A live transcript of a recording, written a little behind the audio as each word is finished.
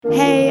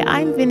Hey,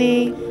 I'm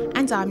Vinny,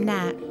 And I'm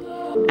Nat.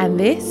 and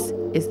this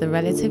is the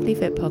Relatively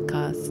Fit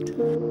podcast.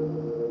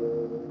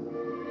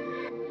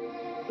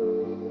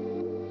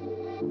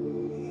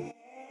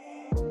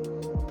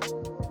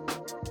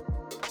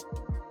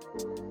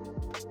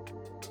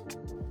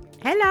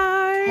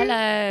 Hello.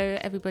 Hello,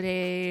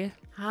 everybody.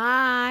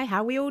 Hi,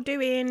 how we all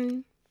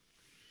doing?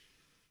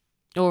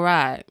 All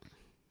right.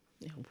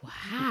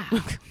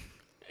 Wow.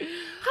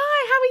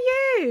 Hi, how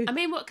are you? I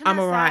mean, what can I'm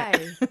I all say?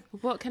 right.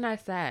 What can I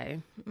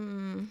say?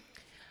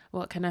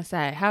 What can I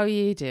say? How are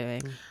you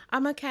doing?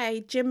 I'm okay.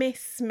 Do you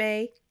miss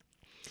me?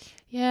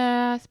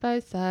 Yeah, I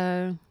suppose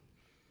so.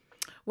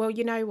 Well,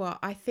 you know what?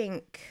 I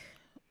think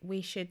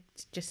we should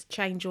just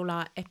change all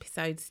our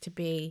episodes to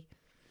be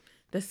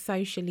the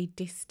socially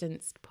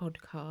distanced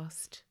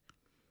podcast.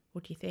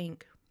 What do you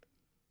think?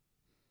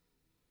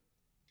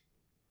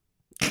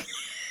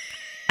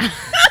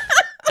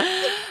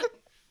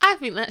 I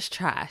think that's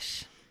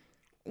trash.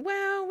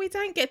 Well, we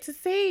don't get to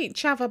see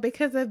each other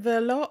because of the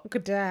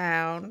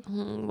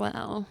lockdown.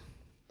 Well,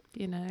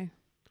 you know,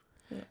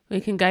 we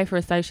can go for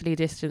a socially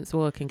distanced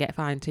walk and get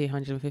fined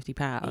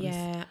 £250.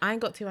 Yeah, I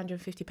ain't got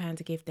 £250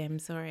 to give them,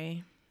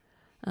 sorry.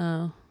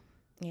 Oh.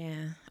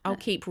 Yeah, I'll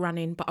keep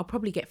running, but I'll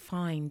probably get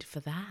fined for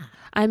that.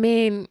 I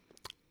mean,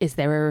 is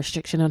there a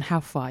restriction on how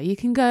far you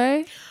can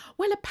go?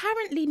 Well,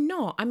 apparently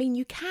not. I mean,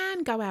 you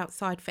can go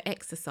outside for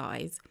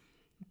exercise,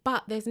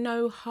 but there's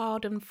no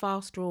hard and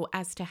fast rule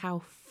as to how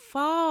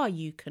far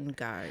you can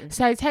go.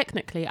 So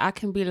technically, I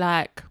can be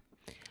like,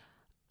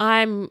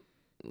 I'm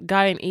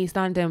going East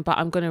London, but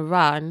I'm going to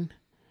run.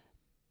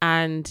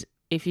 And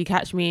if you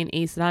catch me in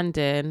East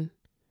London,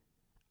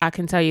 I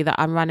can tell you that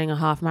I'm running a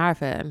half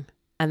marathon.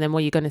 And then what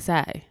are you going to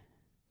say?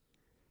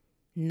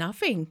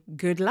 Nothing.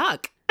 Good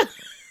luck.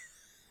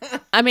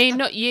 I mean,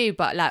 not you,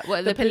 but like, what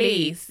are the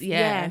police?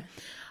 Yeah.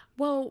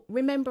 Well,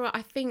 remember,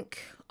 I think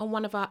on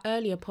one of our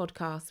earlier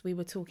podcasts, we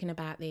were talking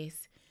about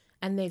this.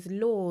 And there's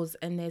laws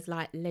and there's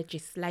like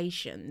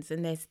legislations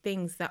and there's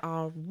things that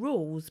are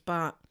rules,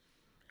 but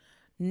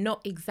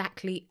not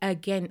exactly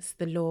against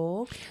the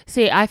law.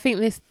 See, I think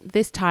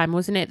this time,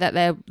 wasn't it, that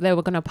they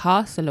were going to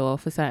pass a law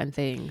for certain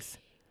things?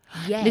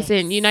 Yes.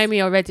 Listen, you know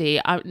me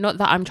already. Not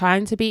that I'm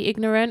trying to be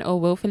ignorant or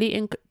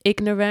willfully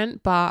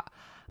ignorant, but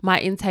my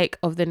intake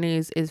of the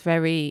news is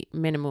very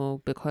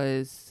minimal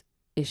because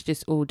it's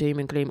just all doom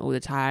and gloom all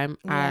the time.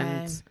 Yeah.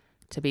 And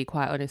to be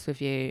quite honest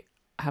with you,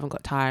 I haven't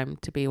got time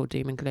to be all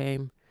doom and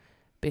gloom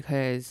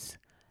because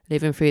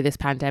living through this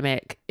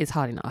pandemic is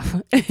hard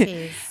enough. It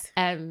is.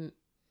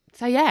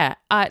 So yeah,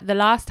 the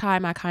last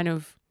time I kind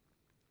of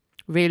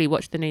really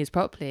watched the news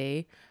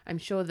properly, I'm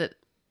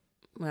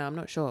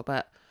not sure,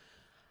 but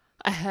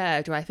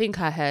I think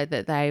I heard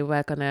that they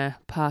were going to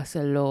pass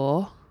a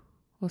law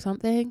or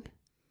something.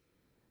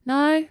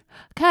 No?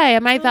 Okay, I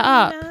made that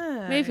up.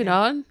 No. Moving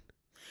on.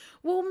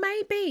 Well,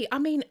 maybe. I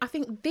mean, I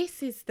think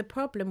this is the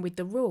problem with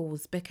the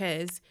rules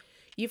because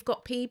you've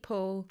got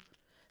people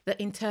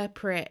that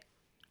interpret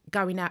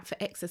going out for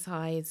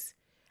exercise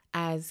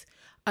as,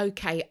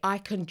 okay, I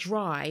can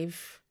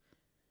drive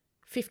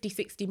 50,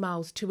 60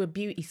 miles to a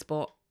beauty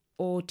spot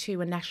or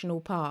to a national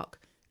park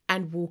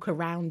and walk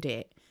around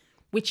it,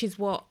 which is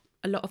what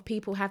a lot of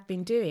people have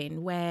been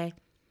doing, where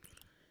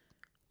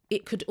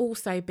it could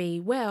also be,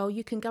 well,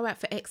 you can go out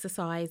for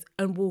exercise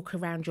and walk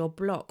around your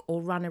block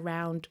or run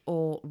around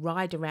or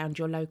ride around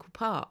your local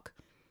park.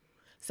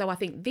 So I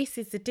think this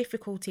is the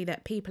difficulty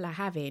that people are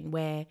having,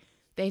 where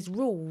there's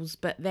rules,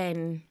 but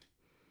then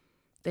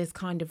there's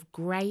kind of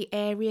grey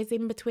areas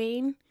in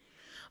between.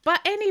 But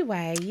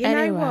anyway, you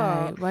know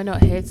what? We're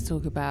not here to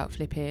talk about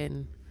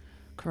flipping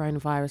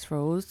coronavirus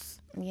rules.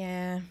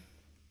 Yeah.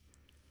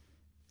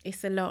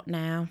 It's a lot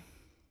now.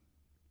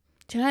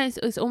 Do you know,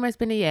 it's almost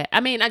been a year.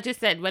 I mean, I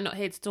just said we're not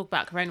here to talk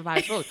about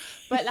coronavirus rules,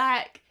 but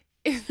like,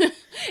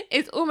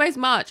 it's almost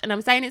March, and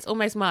I'm saying it's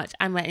almost March,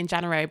 and we're in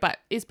January, but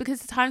it's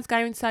because the time's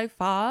going so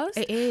fast.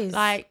 It is.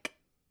 Like,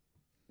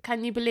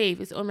 can you believe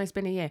it's almost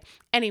been a year?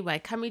 Anyway,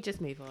 can we just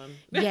move on?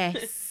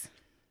 Yes.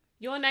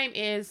 Your name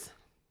is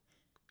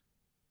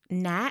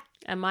Nat.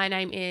 And my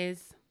name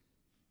is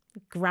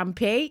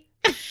Grumpy.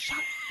 Shut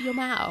your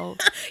mouth.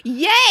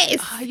 Yes.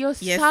 Oh, you're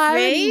You so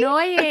see?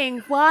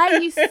 annoying. Why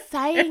are you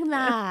saying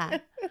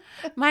that?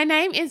 My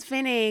name is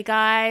Vinny,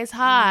 guys.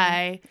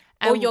 Hi.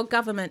 Or your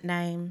government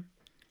name.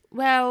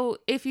 Well,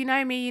 if you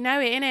know me, you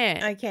know it,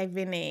 innit? Okay,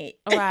 Vinny.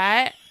 All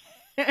right.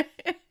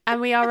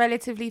 And we are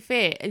relatively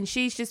fit, and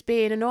she's just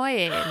being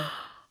annoying.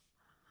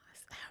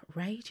 It's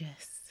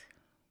outrageous.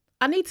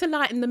 I need to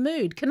lighten the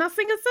mood. Can I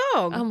sing a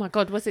song? Oh my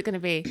God, what's it going to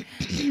be?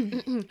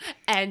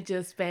 And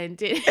just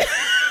spend it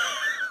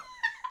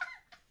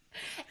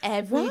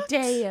every What?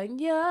 day on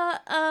your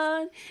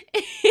own.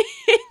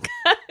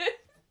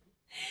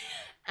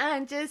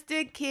 I'm just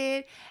a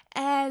kid,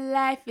 and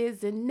life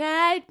is a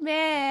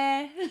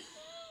nightmare.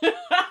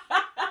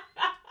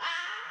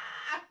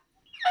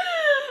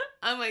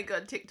 Oh my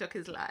God, TikTok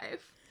is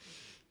live.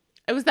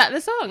 Was that the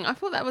song? I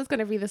thought that was going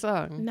to be the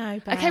song. No,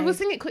 babe. Okay, we'll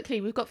sing it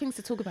quickly. We've got things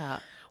to talk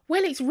about.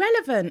 Well, it's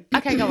relevant.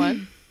 Okay, go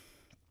on.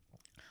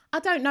 I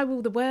don't know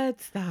all the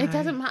words though. It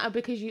doesn't matter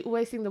because you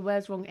always sing the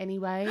words wrong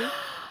anyway.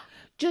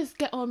 Just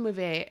get on with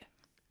it.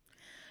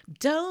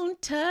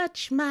 Don't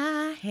touch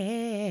my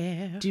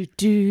hair. Do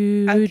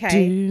Okay.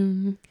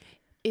 do.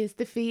 Is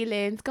the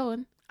feelings. Go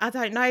on. I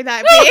don't know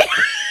that bit.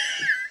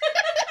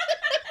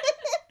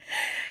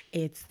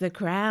 It's the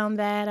crown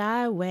that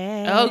I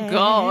wear. Oh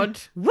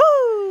God.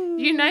 Woo!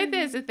 You know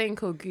there's a thing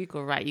called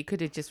Google, right? You could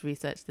have just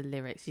researched the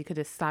lyrics. You could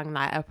have sung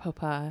like a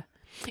proper...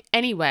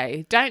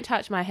 Anyway, Don't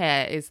Touch My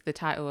Hair is the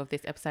title of this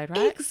episode,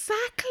 right?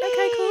 Exactly.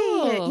 Okay,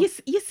 cool.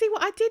 You see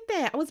what I did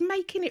there? I was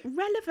making it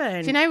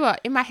relevant. Do you know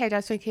what? In my head, I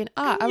was thinking,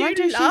 I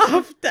wonder if she's...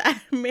 laughed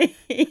at me.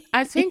 I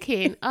was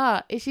thinking,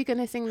 is she going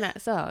to sing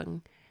that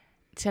song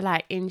to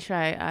like intro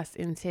us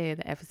into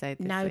the episode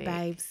this No, week?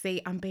 babe.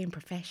 See, I'm being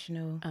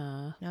professional.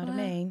 Know what I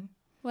mean?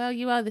 Well,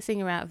 you are the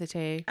singer out of the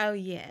two. Oh,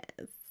 yes.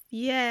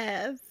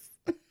 Yes.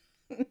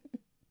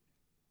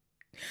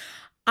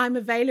 I'm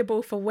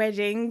available for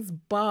weddings,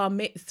 bar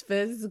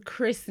mitzvahs,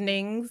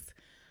 christenings.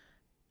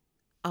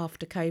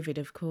 After COVID,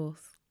 of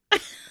course.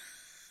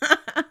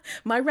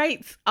 My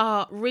rates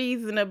are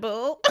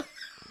reasonable.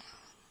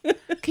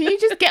 Can you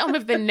just get on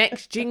with the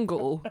next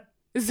jingle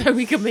so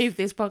we can move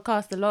this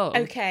podcast along?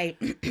 Okay.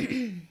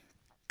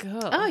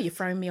 God. Oh, you're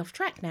throwing me off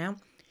track now.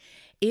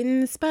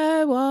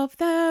 Inspo of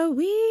the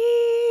week.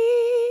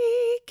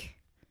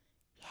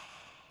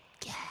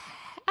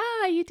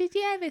 You did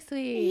this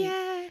week.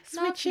 Yeah,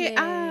 switch it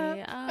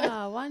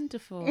up.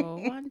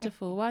 Wonderful,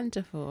 wonderful,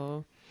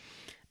 wonderful.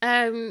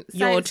 So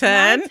Your it's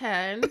turn. my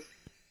turn.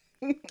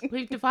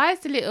 We've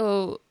devised a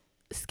little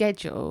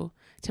schedule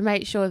to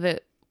make sure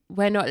that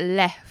we're not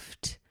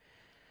left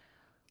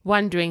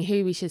wondering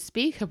who we should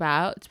speak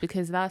about,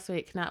 because last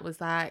week Nat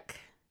was like,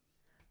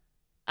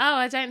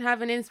 I don't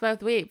have an inspo of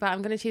the week, but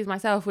I'm going to choose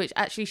myself, which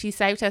actually she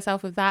saved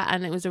herself with that,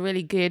 and it was a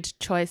really good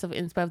choice of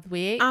inspo of the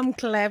week. I'm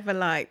clever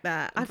like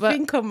that. I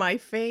think on my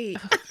feet.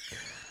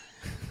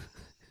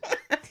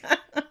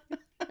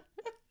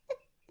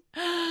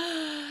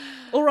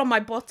 Or on my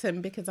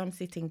bottom because I'm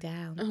sitting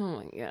down.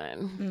 Oh my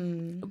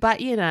God.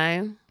 But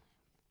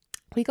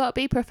we got to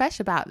be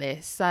professional about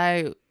this.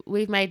 So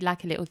we've made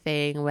like a little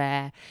thing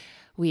where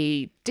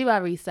we do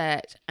our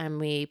research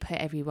and we put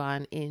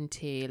everyone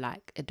into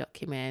like a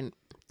document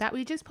that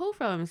we just pull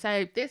from.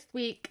 So this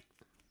week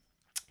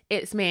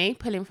it's me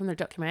pulling from the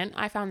document.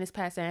 I found this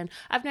person.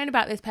 I've known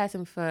about this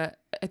person for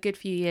a good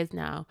few years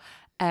now.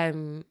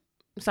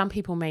 Some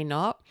people may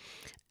not.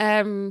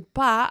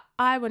 But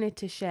I wanted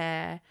to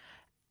share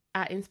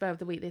our inspo of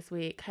the week this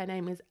week. Her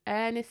name is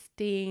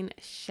Ernestine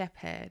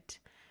Shepherd.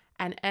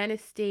 And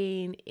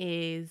Ernestine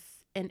is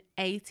an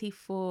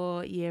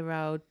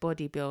 84-year-old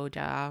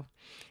bodybuilder.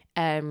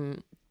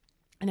 And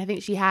I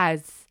think she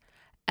has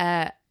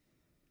a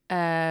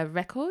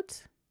record.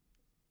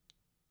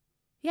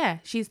 Yeah,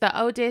 she's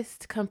the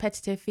oldest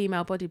competitive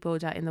female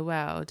bodybuilder in the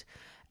world,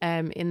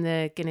 in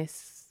the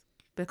Guinness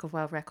Book of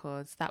World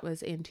Records. That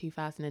was in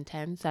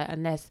 2010. So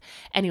unless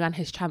anyone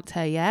has trumped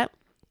her yet,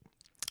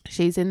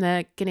 she's in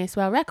the Guinness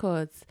World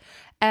Records.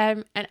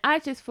 And I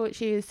just thought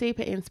she was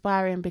super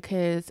inspiring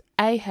because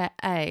her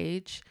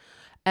age,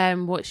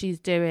 what she's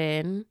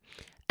doing,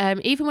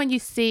 even when you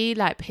see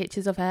like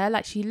pictures of her,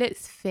 like she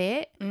looks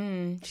fit.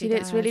 She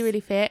looks really,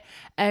 really fit.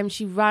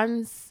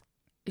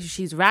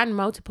 She's ran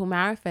multiple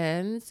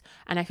marathons,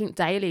 and I think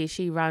daily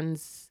she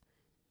runs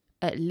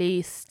at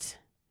least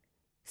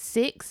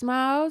 6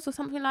 miles or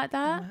something like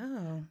that.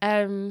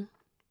 Wow.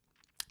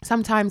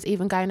 Sometimes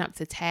even going up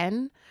to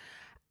 10.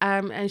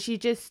 And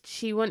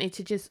she wanted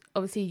to just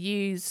obviously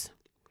use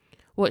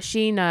what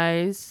she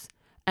knows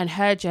and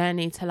her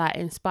journey to like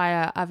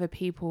inspire other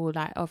people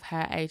like of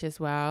her age as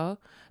well,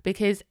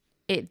 because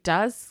it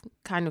does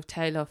kind of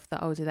tail off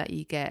the older that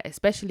you get,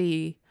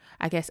 especially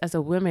I guess as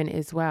a woman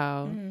as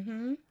well.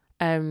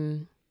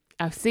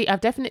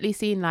 I've definitely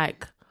seen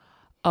like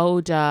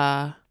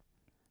older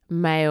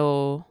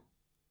male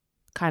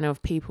kind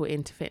of people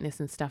into fitness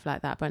and stuff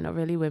like that, but not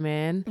really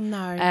women.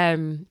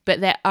 No.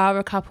 But there are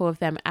a couple of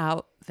them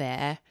out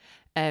there,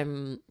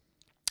 and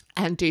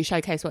do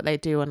showcase what they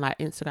do on like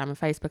Instagram and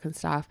Facebook and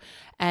stuff.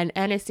 And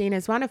Ernestine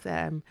is one of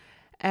them.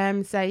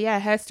 So yeah,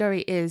 her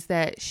story is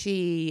that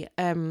she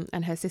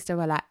and her sister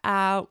were like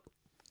out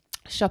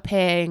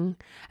shopping,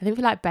 I think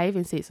for like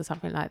bathing suits or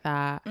something like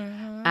that.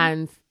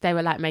 And they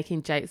were like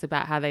making jokes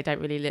about how they don't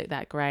really look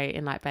that great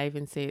in like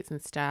bathing suits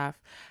and stuff.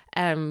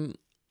 And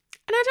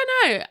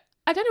I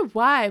don't know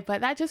why,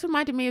 but that just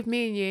reminded me of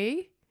me and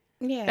you.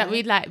 Yeah. That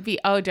we'd like be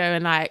older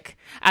and like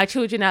our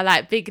children are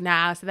like big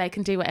now, so they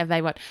can do whatever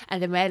they want. And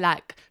then we're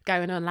like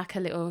going on like a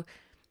little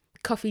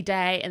coffee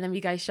date, and then we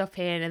go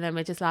shopping, and then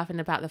we're just laughing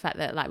about the fact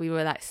that like we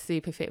were like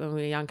super fit when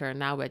we were younger, and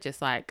now we're just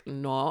like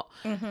not.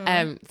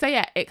 So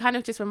yeah, it kind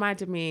of just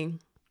reminded me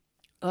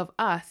of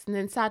us. And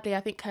then sadly, I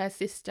think her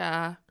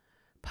sister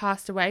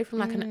passed away from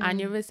like an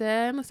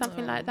aneurysm or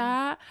something like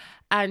that.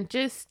 And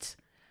just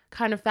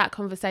kind of that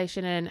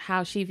conversation and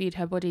how she viewed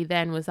her body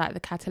then was like the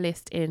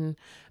catalyst in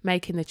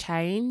making the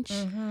change.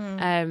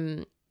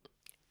 And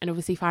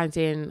obviously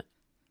finding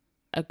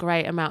a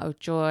great amount of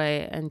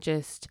joy and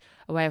just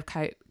a way of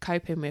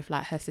coping with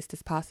like her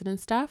sister's passing and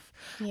stuff.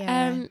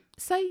 Yeah.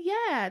 So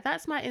yeah,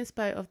 that's my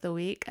inspo of the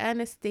week,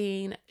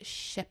 Ernestine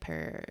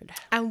Shepherd.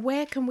 And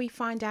where can we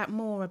find out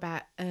more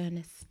about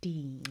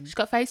Ernestine? She's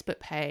got a Facebook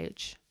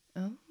page.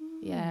 Oh,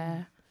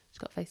 Yeah, she's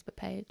got a Facebook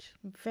page.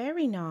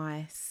 very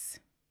nice.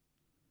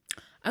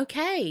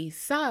 Okay,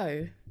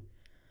 so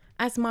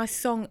as my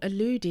song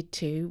alluded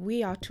to,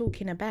 we are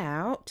talking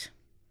about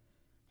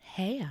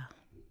hair.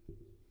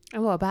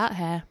 And what about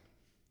hair?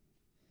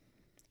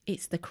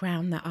 It's the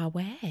crown that I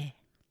wear.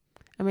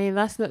 I mean,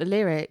 that's not the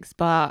lyrics,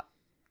 but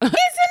Isn't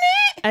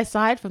it?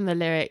 aside from the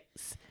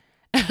lyrics,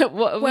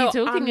 what are we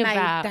talking I made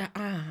about? that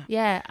up.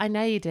 Yeah, I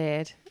know you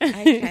did.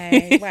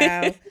 Okay,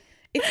 well,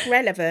 it's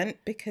relevant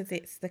because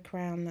it's the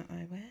crown that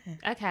I wear.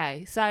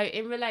 Okay, so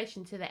in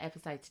relation to the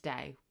episode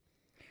today.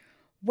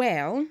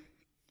 Well,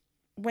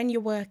 when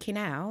you're working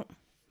out,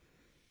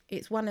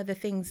 it's one of the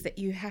things that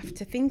you have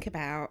to think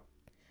about.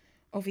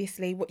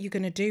 Obviously, what you're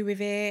going to do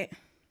with it,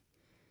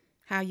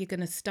 how you're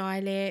going to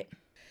style it.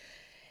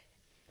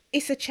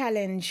 It's a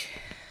challenge.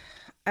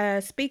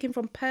 Speaking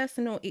from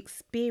personal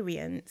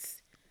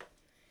experience,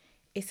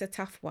 it's a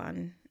tough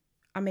one.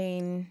 I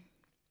mean,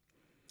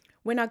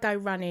 when I go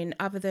running,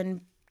 other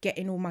than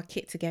getting all my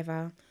kit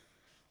together,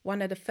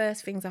 one of the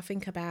first things I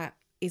think about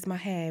is my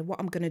hair, what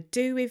I'm going to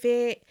do with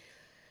it.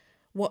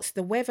 What's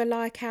the weather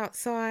like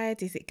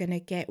outside? Is it going to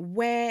get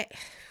wet?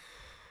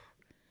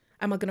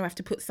 Am I going to have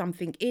to put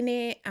something in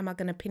it? Am I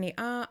going to pin it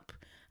up?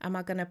 Am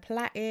I going to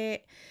plait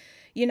it?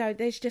 You know,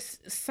 there's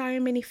just so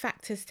many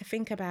factors to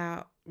think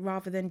about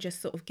rather than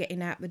just sort of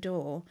getting out the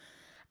door.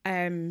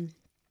 In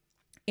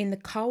the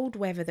cold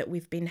weather that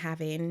we've been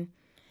having,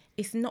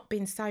 it's not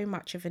been so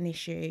much of an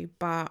issue,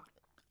 but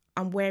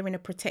I'm wearing a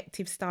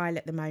protective style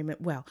at the moment.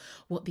 Well,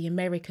 what the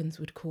Americans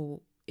would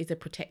call is a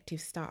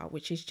protective style,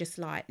 which is just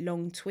like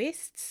long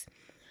twists.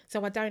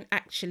 So I don't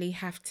actually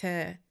have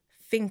to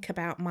think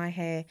about my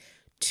hair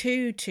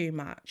too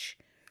much.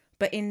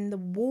 But in the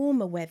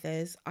warmer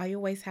weathers, I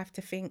always have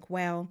to think,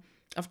 well,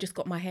 I've just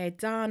got my hair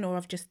done or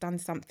I've just done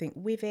something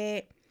with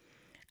it.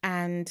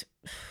 And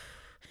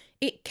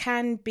it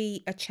can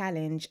be a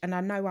challenge. And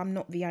I know I'm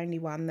not the only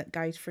one that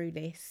goes through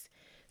this.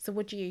 So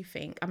what do you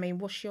think? I mean,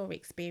 what's your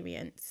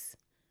experience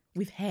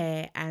with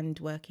hair and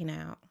working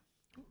out?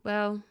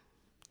 Well,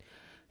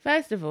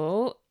 first of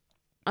all,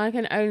 I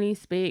can only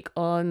speak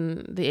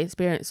on the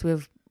experience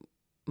with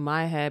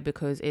my hair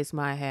because it's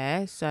my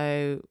hair.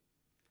 So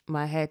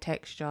my hair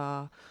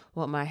texture,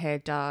 what my hair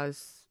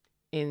does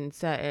in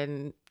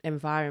certain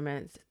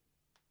environments,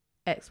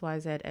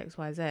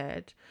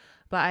 XYZ.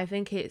 But I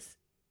think it's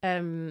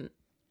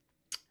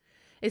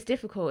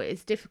difficult.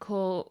 It's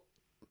difficult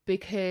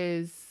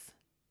because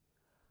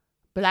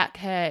black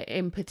hair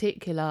in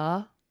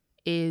particular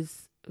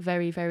is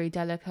very, very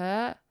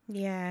delicate.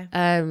 Yeah.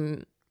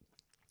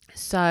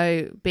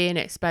 So being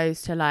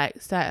exposed to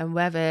like certain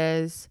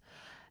weathers,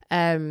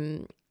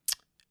 being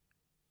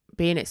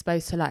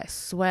exposed to like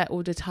sweat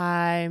all the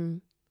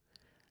time,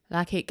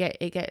 like it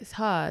gets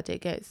hard.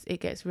 It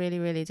gets really,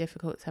 really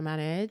difficult to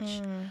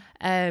manage.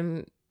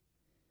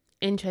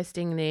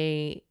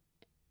 Interestingly,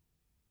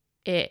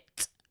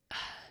 it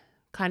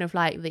kind of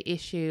like the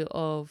issue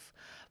of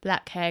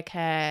black hair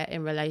care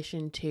in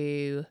relation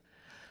to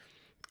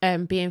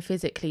being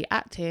physically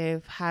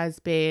active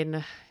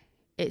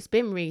it's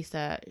been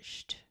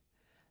researched.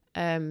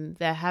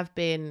 There have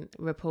been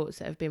reports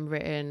that have been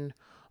written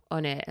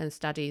on it and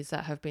studies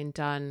that have been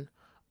done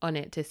on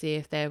it to see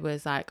if there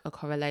was like a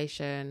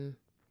correlation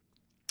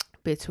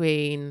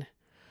between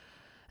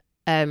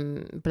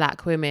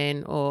black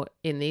women, or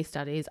in these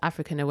studies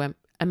African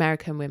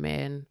American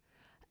women,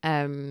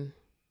 and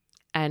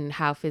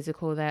how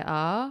physical they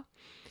are.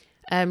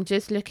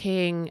 Just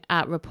looking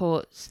at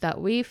reports that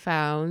we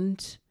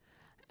found,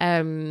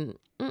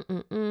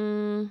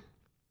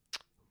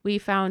 we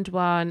found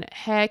one,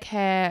 hair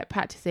care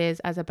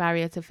practices as a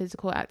barrier to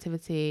physical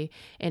activity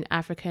in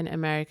African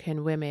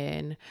American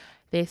women.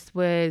 This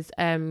was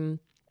a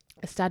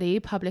study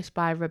published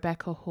by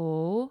Rebecca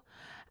Hall,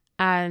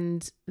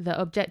 and the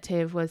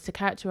objective was to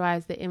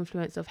characterize the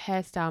influence of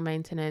hairstyle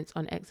maintenance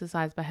on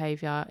exercise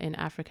behavior in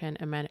African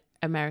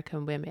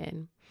American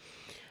women.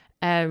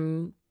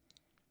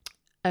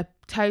 A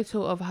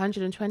total of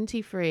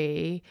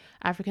 123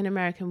 African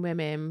American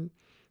women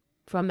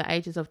from the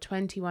ages of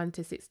 21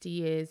 to 60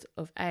 years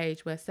of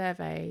age were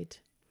surveyed,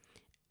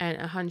 and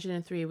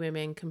 103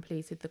 women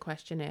completed the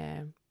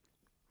questionnaire.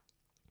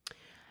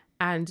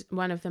 And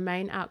one of the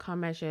main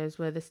outcome measures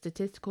were the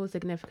statistical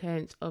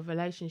significance of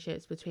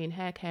relationships between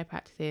hair care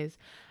practices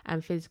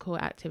and physical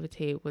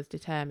activity was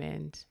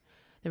determined.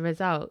 The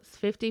results: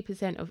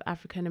 50% of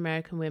African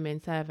American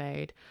women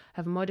surveyed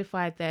have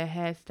modified their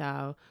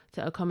hairstyle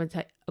to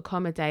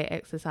accommodate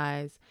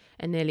exercise,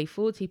 and nearly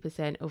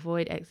 40%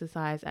 avoid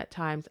exercise at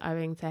times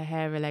owing to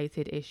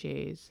hair-related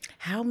issues.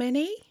 How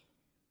many?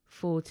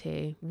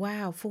 40.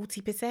 Wow,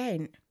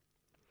 40%.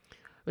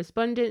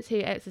 Respondents who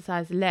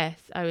exercised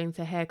less owing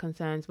to hair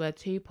concerns were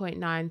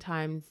 2.9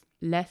 times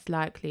less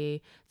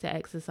likely to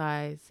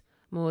exercise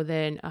more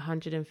than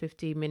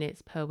 150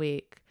 minutes per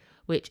week,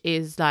 which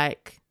is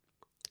like,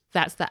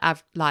 that's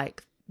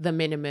the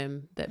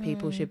minimum that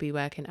people should be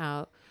working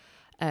out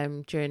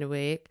during a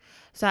week.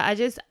 So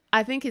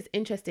I think it's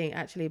interesting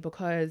actually,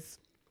 because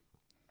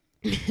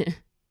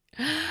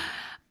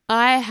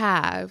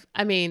I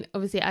mean,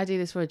 obviously I do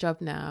this for a job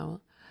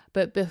now,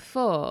 but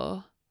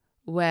before,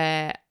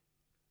 where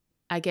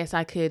I guess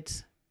I could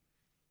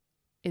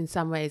in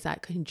some ways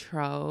like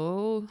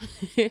control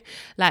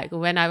like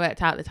when I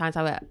worked out, the times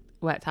I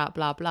worked out,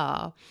 blah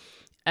blah,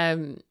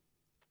 it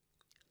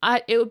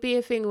would be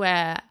a thing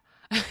where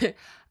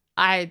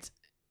I'd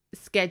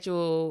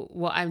schedule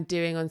what I'm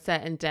doing on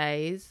certain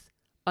days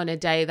on a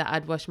day that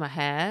I'd wash my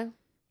hair.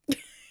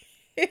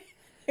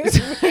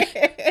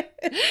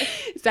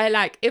 So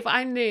like if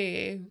I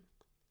knew,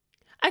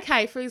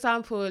 okay, for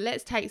example,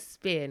 let's take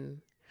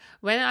spin.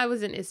 When I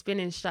wasn't a spin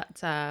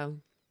instructor,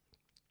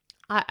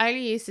 I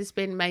only used to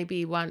spin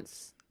maybe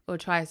once or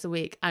twice a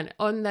week. And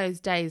on those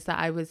days that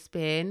I would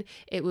spin,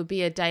 it would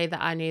be a day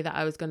that I knew that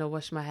I was going to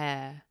wash my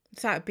hair.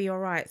 So it'd be all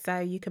right. So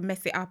you can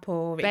mess it up,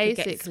 or it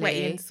could get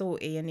sweaty and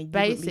salty, and you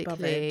wouldn't be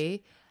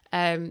bothered.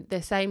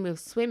 The same with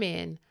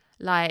swimming.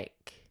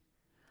 Like,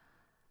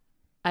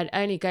 I'd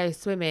only go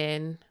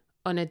swimming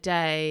on a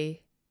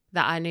day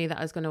that I knew that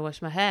I was going to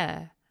wash my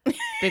hair,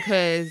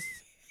 because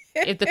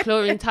if the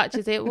chlorine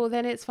touches it, well,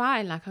 then it's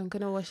fine. Like, I'm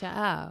going to wash it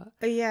out.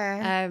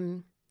 Yeah.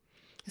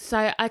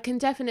 So I can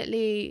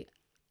definitely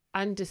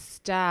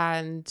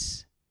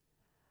understand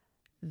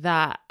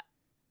that,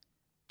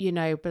 you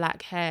know,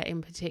 black hair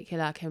in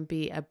particular can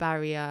be a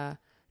barrier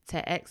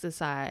to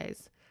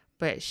exercise,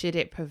 but should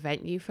it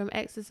prevent you from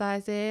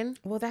exercising?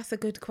 Well, that's a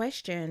good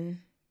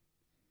question.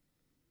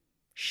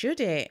 Should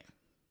it?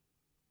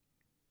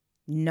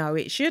 No,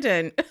 it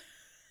shouldn't.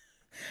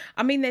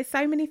 I mean, there's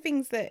so many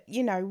things that,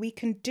 you know, we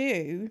can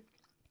do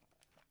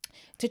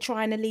to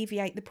try and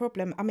alleviate the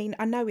problem. I mean,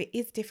 I know it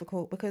is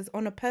difficult, because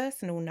on a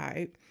personal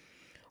note,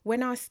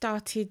 when I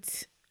started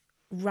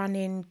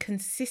running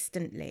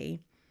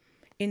consistently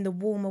in the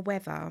warmer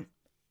weather,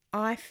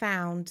 I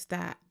found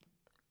that,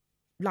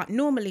 like,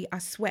 normally I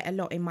sweat a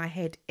lot in my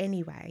head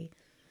anyway,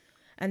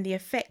 and the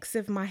effects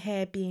of my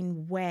hair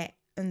being wet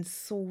and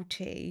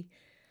salty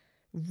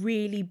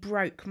really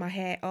broke my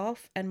hair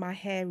off, and my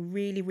hair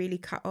really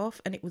cut off,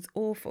 and it was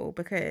awful,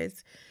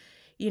 because,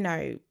 you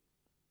know,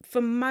 for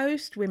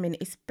most women,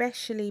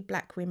 especially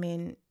black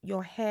women,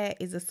 your hair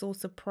is a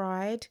source of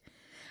pride,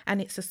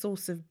 and it's a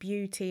source of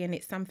beauty, and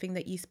it's something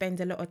that you spend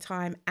a lot of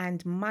time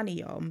and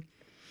money on.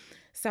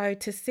 So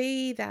to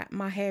see that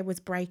my hair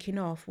was breaking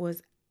off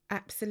was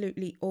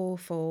absolutely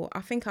awful. I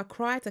think I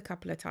cried a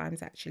couple of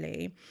times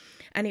actually,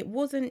 and it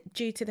wasn't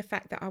due to the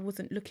fact that I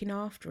wasn't looking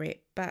after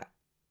it, but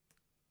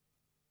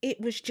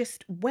it was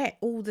just wet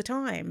all the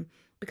time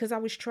because I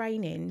was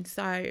training.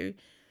 So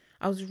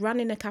I was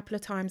running a couple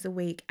of times a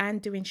week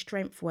and doing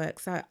strength work.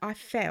 So I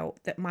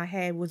felt that my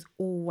hair was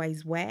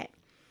always wet,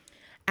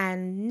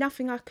 and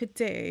nothing I could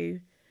do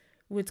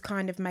would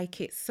kind of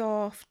make it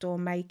soft or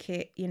make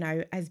it, you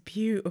know, as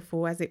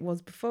beautiful as it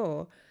was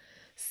before.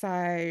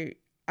 So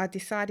I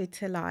decided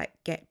to like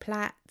get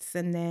plaits,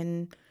 and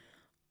then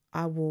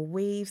I wore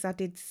weaves. I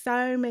did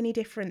so many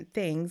different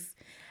things,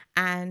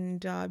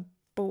 and I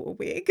bought a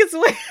wig as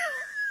well.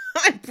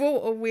 I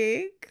bought a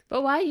wig.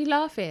 But why are you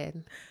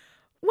laughing?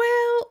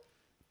 Well,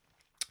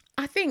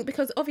 I think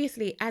because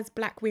obviously as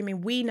black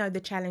women, we know the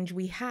challenge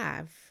we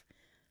have,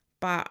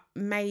 but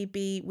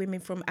maybe women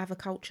from other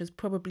cultures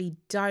probably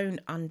don't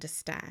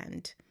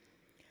understand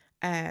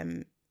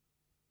the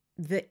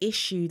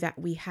issue that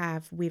we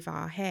have with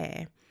our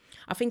hair.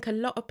 I think a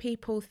lot of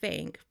people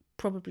think,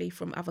 probably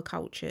from other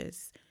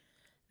cultures,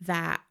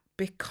 that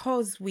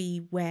because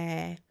we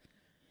wear,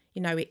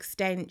 you know,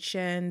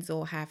 extensions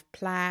or have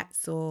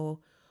plaits or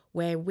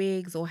wear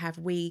wigs or have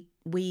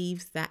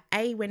weaves, that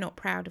A, we're not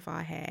proud of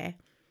our hair,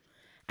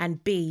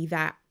 and B,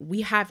 that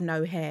we have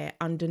no hair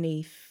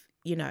underneath,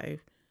 you know,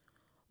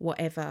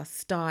 whatever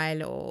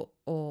style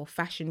or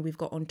fashion we've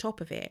got on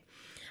top of it.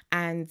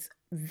 And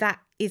that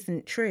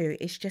isn't true.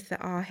 It's just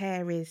that our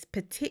hair is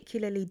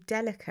particularly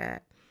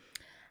delicate,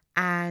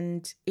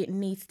 and it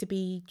needs to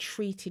be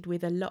treated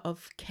with a lot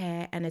of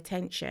care and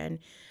attention.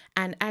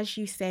 And as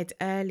you said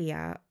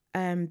earlier,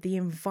 the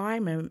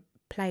environment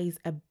plays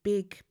a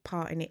big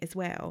part in it as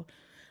well,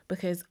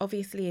 because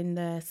obviously in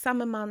the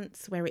summer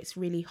months where it's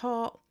really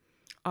hot,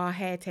 our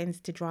hair tends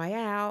to dry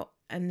out.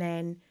 And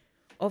then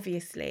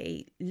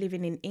obviously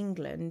living in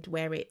England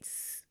where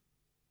it's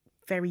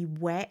very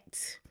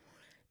wet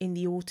in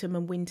the autumn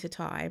and winter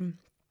time,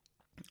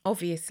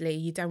 obviously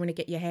you don't want to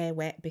get your hair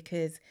wet,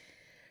 because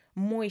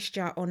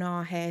moisture on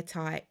our hair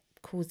type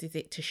causes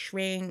it to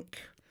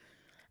shrink.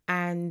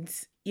 And,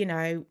 you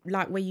know,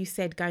 like where you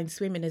said going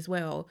swimming as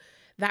well,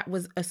 that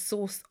was a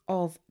source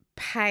of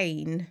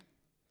pain,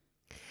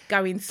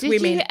 going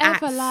swimming at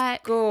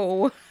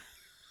school.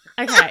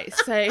 Okay,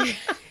 so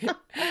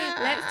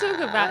let's talk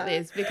about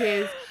this,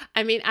 because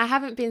I mean, I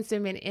haven't been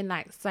swimming in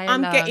like so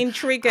long. I'm getting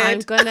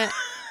triggered.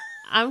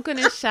 I'm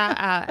gonna shout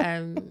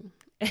out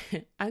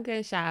I'm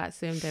going to shout out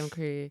Swim Dem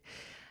Crew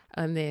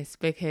on this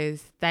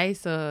because they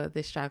saw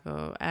the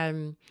struggle.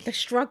 The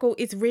struggle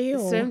is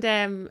real. Swim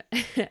Dem,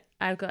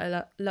 I've got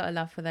a lot of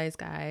love for those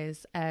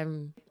guys.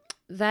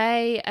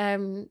 They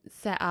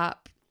set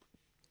up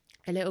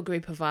a little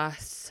group of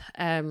us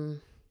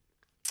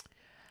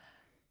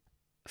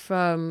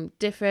from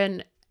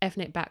different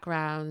ethnic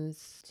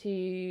backgrounds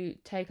to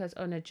take us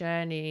on a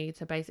journey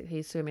to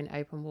basically swim in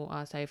open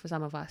water. So for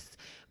some of us,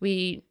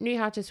 we knew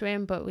how to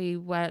swim, but we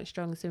weren't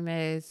strong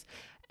swimmers.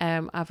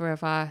 Other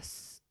of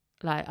us,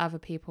 like other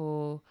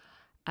people,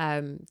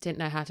 didn't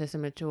know how to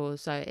swim at all.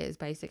 So it's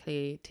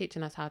basically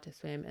teaching us how to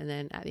swim, and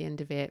then at the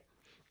end of it,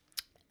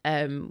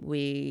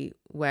 we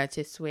were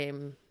to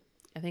swim,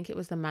 I think it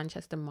was the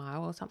Manchester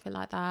Mile or something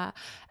like that.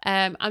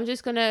 I'm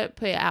just gonna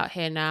put it out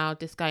here now,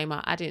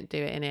 disclaimer, I didn't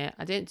do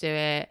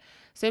it.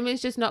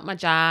 Swimming's just not my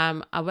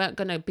jam. I weren't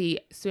gonna be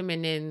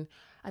swimming in,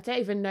 I don't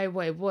even know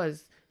what it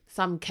was,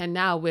 some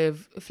canal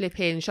with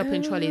flipping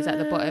shopping trolleys at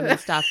the bottom and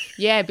stuff.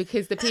 Yeah,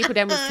 because the people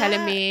then was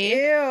telling me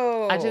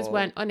Ew. I just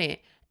weren't on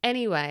it.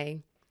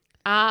 Anyway,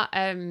 our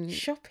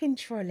shopping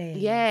trolley.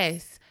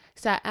 yes.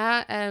 So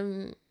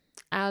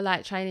our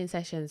like training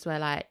sessions were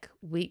like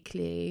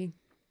weekly,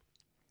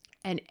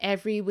 and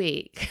every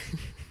week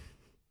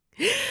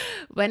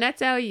when I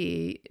tell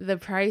you the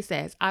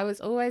process, I was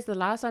always the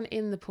last one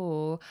in the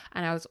pool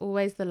and I was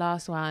always the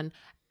last one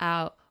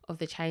out of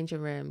the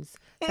changing rooms.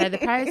 So the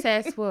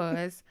process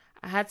was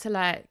I had to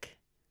like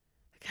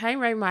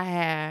comb around my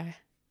hair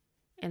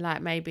in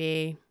like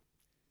maybe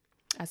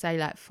I say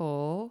like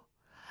 4.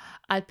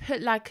 I'd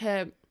put like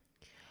a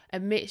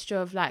mixture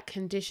of like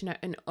conditioner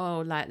and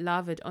oil like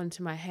lathered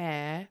onto my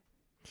hair.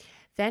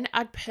 Then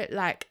I'd put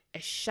like a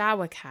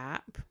shower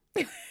cap.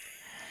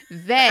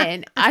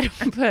 Then I'd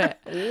put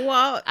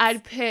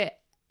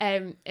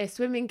a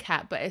swimming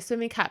cap, but a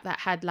swimming cap that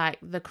had like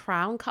the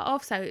crown cut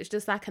off, so it's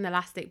just like an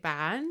elastic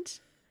band,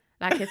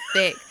 like a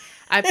thick.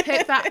 I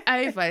put that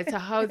over to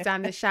hold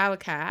down the shower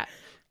cap,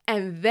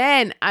 and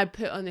then I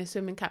put on the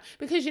swimming cap,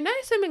 because you know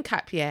swimming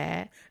cap,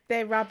 yeah,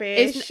 they're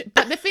rubbish.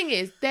 But the thing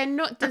is, they're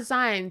not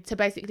designed to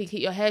basically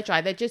keep your hair dry.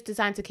 They're just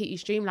designed to keep you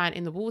streamlined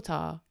in the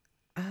water.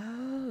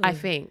 Oh, I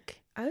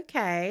think.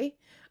 Okay,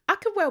 I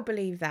can well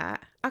believe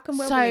that.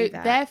 Believe that.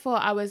 So therefore,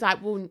 I was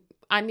like, well,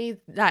 I need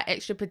that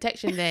extra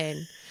protection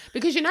then,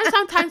 because you know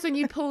sometimes when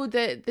you pull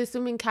the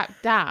swimming cap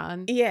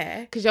down,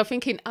 yeah, because you're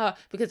thinking, oh,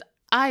 because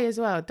I as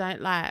well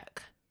don't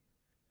like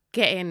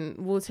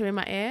getting water in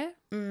my ear.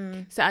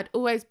 So I'd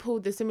always pull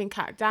the swimming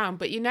cap down,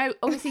 but you know,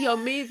 obviously you're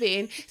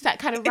moving, so that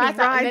kind of rises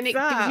up, and then it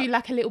gives you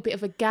like a little bit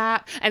of a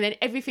gap, and then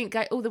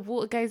all the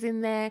water goes in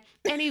there.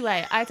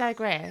 Anyway, I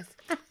digress.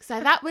 So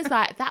that was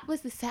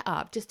the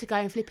setup, just to go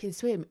and flip and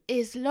swim.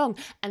 It's long,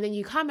 and then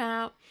you come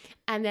out,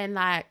 and then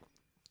like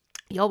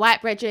your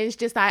white brethren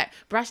just like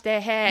brush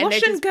their hair,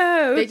 wash and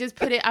go. They just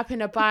put it up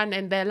in a bun,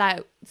 and they're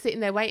like sitting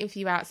there waiting for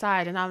you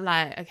outside. And I'm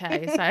like,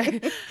 okay,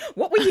 so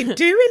what were you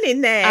doing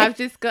in there? I've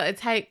just got to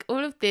take all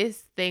of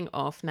this thing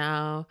off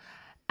now,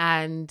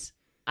 and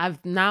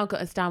I've now got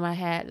to style my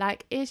hair.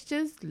 Like, it's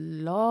just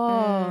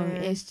long.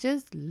 It's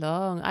just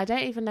long. I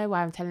don't even know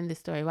why I'm telling this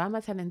story. Why am I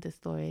telling this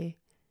story?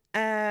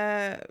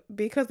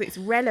 Because it's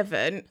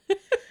relevant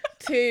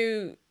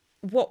to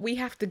what we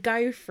have to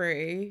go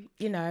through,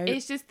 you know.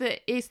 It's just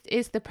that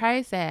it's the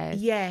process.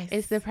 Yes,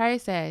 it's the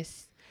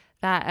process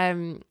that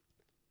and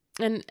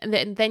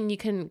then you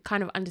can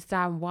kind of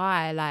understand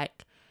why,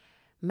 like,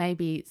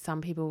 maybe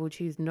some people will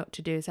choose not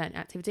to do a certain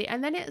activity,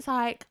 and then it's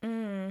like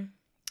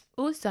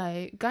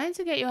also going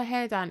to get your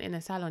hair done in a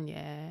salon,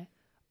 yeah,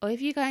 or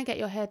if you go and get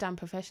your hair done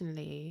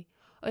professionally,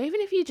 or even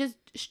if you just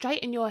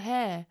straighten your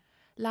hair,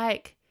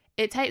 like,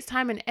 it takes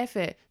time and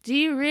effort. Do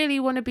you really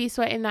want to be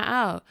sweating that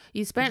out?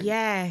 You spent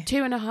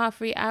 2.5,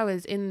 3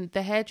 hours in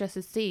the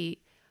hairdresser's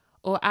seat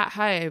or at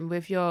home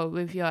with your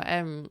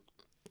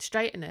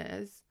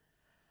straighteners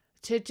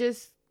to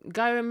just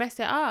go and mess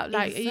it up.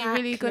 Like, Are you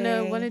really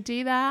gonna want to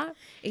do that?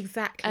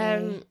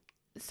 Exactly.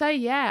 So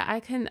yeah, I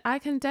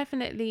can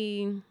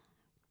definitely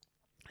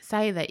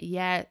say that,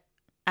 yeah,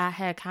 our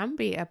hair can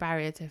be a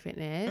barrier to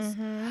fitness,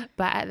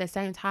 but at the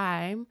same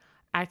time,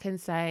 I can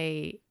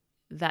say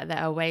that there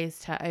are ways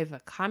to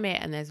overcome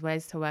it, and there's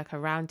ways to work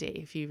around it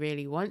if you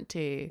really want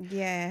to.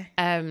 Yeah.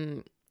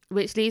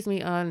 Which leads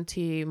me on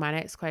to my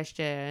next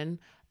question.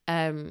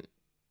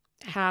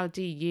 How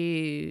do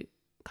you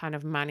kind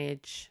of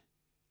manage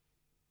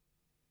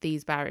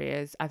these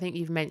barriers? I think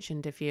you've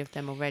mentioned a few of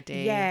them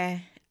already. Yeah.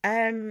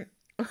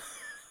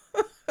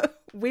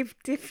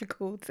 With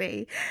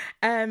difficulty.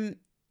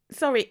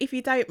 Sorry, if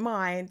you don't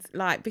mind,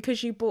 like,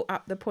 because you brought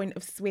up the point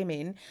of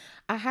swimming,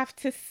 I have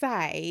to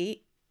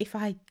say, if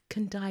I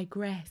can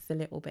digress a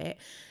little bit,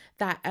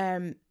 that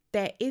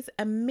there is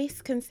a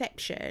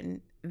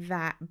misconception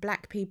that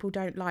Black people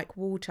don't like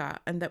water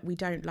and that we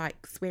don't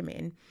like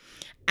swimming.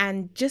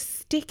 And just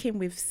sticking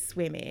with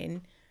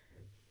swimming,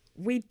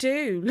 we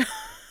do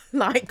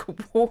like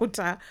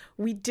water,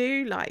 we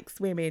do like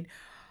swimming,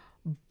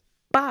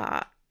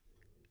 but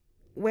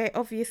we're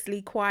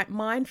obviously quite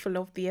mindful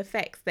of the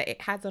effects that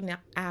it has on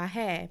our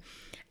hair.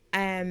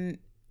 Um,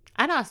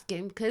 And our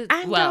skin, because,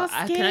 And well, our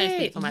I can only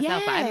speak for skin,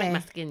 myself, but I make yeah. my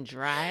skin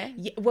dry.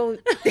 yeah, well,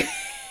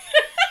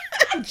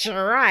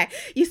 dry.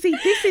 You see,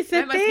 this is the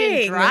Make my skin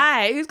thing.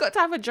 dry. Who's got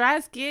time for dry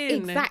skin?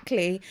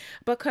 Exactly.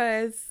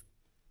 Because,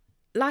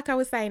 like I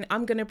was saying,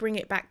 I'm going to bring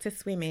it back to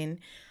swimming.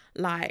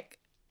 Like,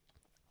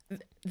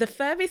 the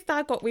furthest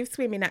I got with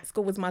swimming at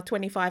school was my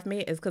 25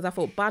 meters because I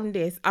thought,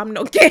 Bundis, I'm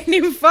not getting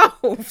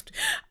involved.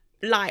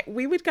 Like,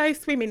 we would go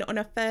swimming on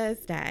a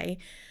Thursday,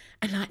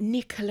 and like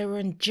Nicola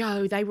and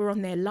Joe, they were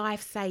on their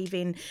life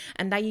saving,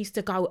 and they used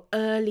to go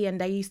early, and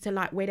they used to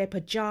like wear their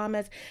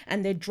pajamas,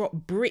 and they'd drop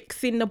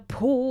bricks in the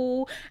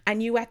pool,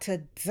 and you had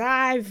to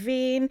dive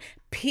in,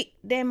 pick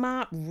them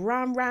up,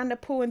 run around the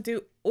pool, and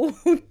do all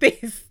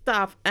this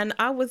stuff. And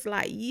I was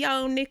like,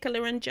 yo,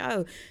 Nicola and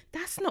Joe,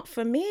 that's not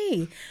for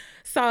me.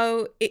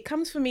 So it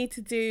comes for me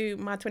to do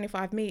my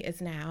 25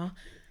 meters now,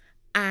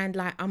 and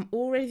like I'm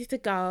all ready to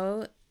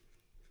go,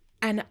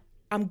 and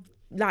I'm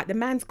like, the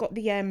man's got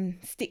the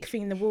stick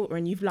thing in the water,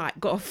 and you've like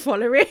got to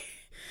follow it.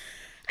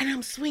 And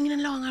I'm swinging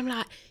along. I'm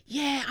like,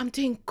 yeah, I'm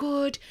doing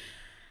good.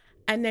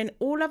 And then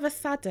all of a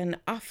sudden,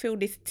 I feel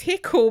this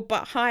tickle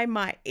behind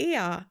my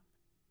ear,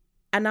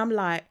 and I'm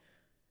like,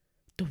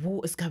 the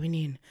water's going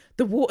in.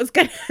 The water's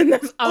going in.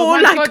 That's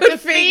all I could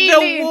think.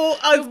 The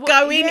water's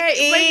going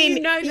in. When you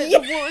know that the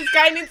water's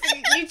going in,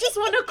 you just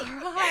want to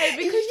cry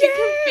because you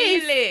can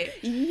feel it.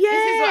 Yes.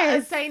 This is what I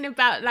was saying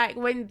about like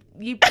when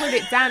you pull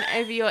it down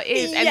over your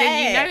ears and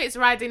then you know it's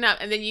riding up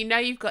and then you know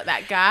you've got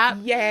that gap.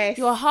 Yes.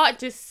 Your heart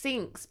just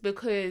sinks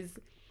because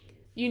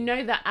you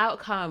know the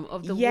outcome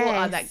of the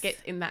water that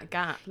gets in that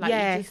gap. Like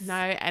you just know,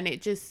 and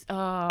it just,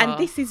 And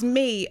this is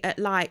me at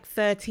like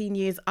 13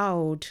 years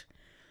old,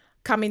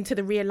 coming to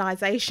the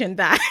realization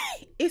that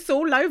it's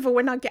all over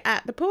when I get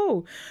out the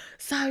pool.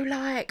 So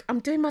like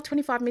I'm doing my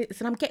 25 minutes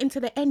and I'm getting to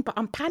the end, but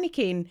I'm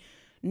panicking,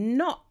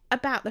 not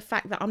about the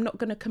fact that I'm not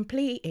going to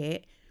complete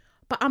it,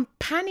 but I'm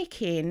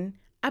panicking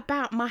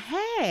about my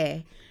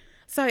hair.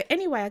 So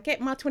anyway, I get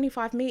my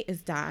 25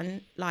 meters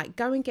done, like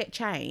go and get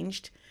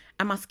changed,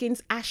 and my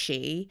skin's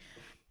ashy,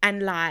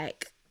 and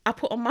like I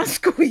put on my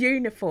school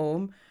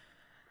uniform,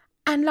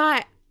 and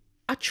like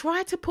I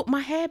try to put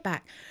my hair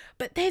back,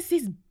 but there's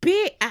this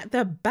bit at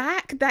the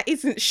back that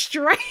isn't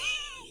straight.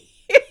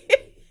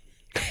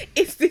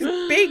 It's this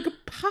big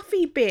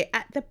puffy bit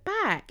at the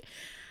back.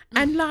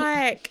 And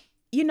like,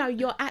 you know,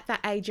 you're at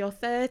that age, you're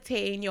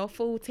 13, you're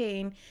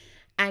 14,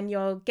 and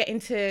you're getting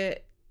to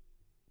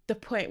the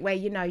point where,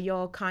 you know,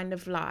 you're kind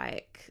of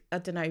like, I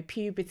don't know,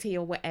 puberty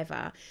or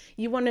whatever.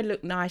 You want to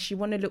look nice, you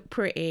want to look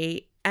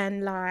pretty,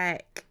 and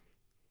like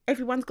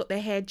everyone's got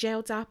their hair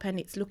gelled up and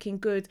it's looking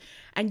good,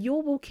 and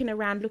you're walking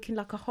around looking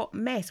like a hot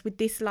mess with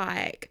this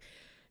like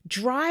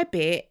dry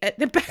bit at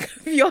the back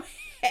of your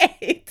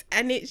head,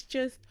 and it's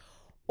just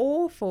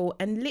awful.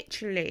 And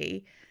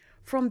literally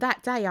from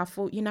that day I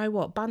thought, you know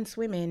what, bun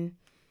swimming,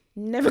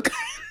 never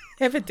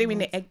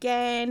doing it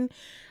again.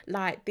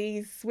 Like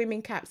these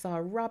swimming caps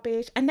are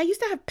rubbish, and they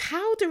used to have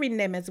powder in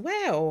them as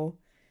well.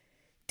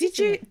 Did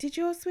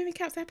your swimming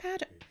caps have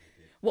powder?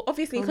 Well,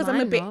 obviously because I'm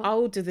a bit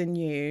older than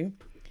you.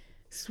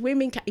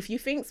 If you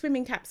think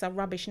swimming caps are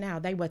rubbish now,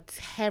 they were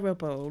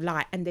terrible.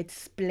 Like, and they'd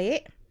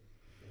split,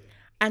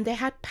 and they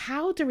had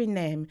powder in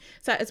them.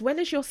 So as well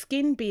as your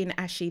skin being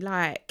ashy,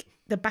 like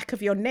the back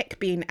of your neck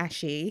being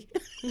ashy,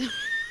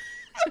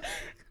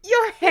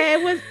 your hair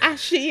was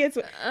ashy as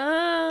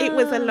well. It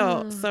was a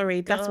lot.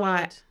 Sorry, that's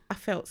why I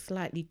felt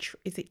slightly.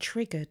 Is it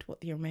triggered? What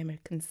the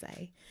Americans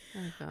say?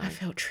 Oh, I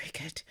felt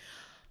triggered.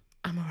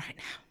 I'm all right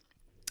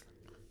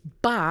now.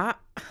 But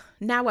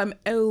now I'm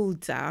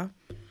older,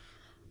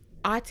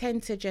 I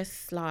tend to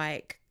just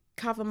like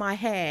cover my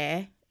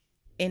hair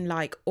in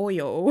like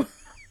oil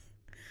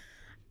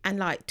and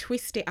like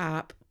twist it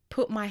up,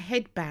 put my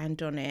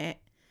headband on it,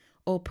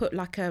 or put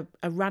like a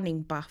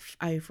running buff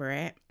over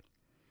it,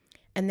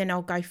 and then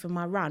I'll go for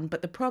my run.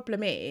 But the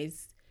problem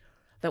is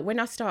that when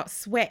I start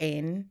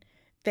sweating,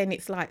 then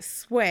it's like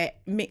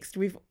sweat mixed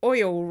with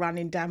oil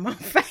running down my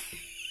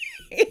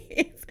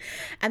face.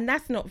 And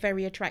that's not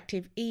very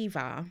attractive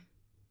either.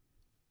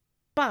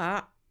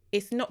 But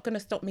it's not going to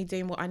stop me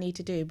doing what I need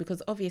to do,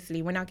 because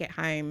obviously when I get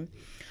home,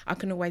 I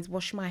can always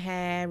wash my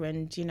hair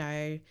and, you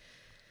know,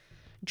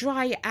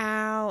 dry it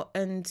out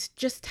and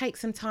just take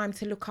some time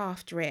to look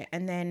after it,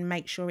 and then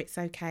make sure it's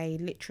okay,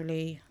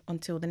 literally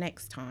until the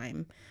next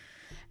time.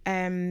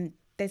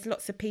 There's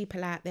lots of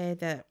people out there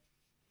that,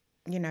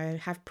 you know,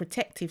 have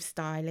protective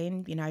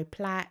styling, you know,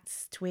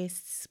 plaits,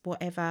 twists,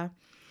 whatever.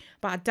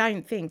 But I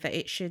don't think that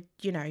it should,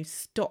 you know,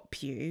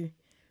 stop you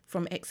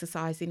from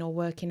exercising or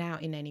working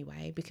out in any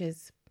way,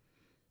 because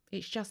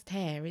it's just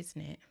hair,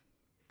 isn't it?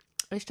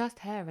 It's just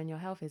hair, and your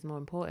health is more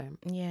important.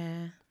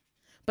 Yeah.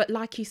 But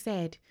like you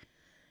said,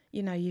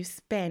 you know, you've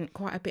spent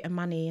quite a bit of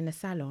money in a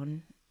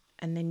salon,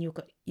 and then you're,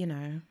 you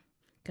know,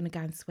 going to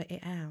go and sweat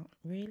it out.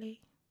 Really?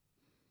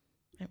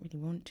 Don't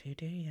really want to,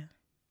 do you?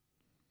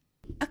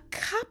 A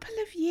couple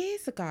of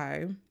years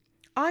ago,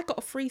 I got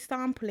a free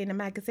sample in a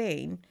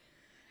magazine,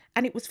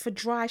 and it was for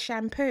dry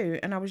shampoo.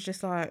 And I was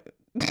just like,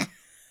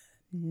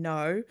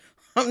 no,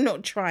 I'm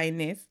not trying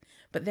this.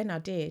 But then I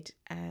did,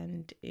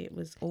 and it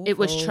was awful. It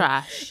was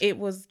trash. It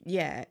was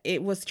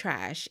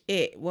trash.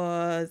 It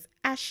was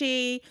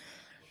ashy.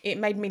 It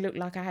made me look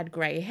like I had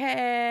grey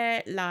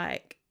hair.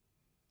 Like,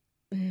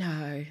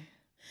 no.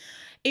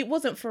 It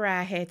wasn't for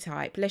our hair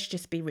type, let's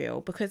just be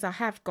real, because I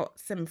have got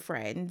some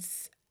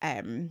friends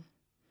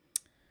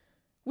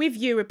with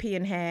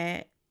European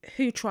hair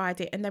who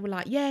tried it and they were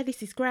like, yeah,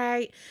 this is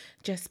great.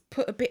 Just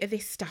put a bit of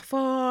this stuff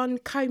on,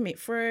 comb it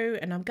through,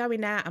 and I'm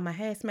going out and my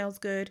hair smells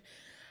good.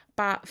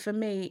 But for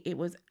me, it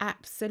was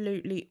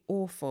absolutely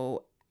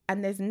awful.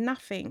 And there's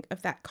nothing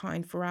of that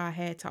kind for our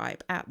hair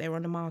type out there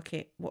on the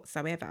market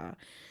whatsoever.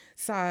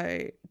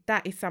 So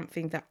that is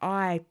something that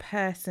I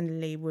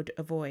personally would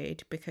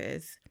avoid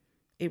because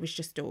it was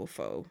just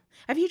awful.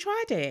 Have you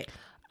tried it?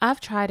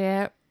 I've tried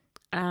it,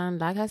 and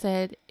like I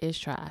said, it's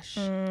trash.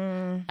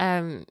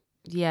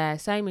 Yeah,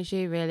 same as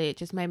you, really. It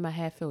just made my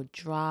hair feel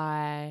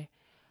dry.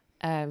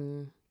 Yeah,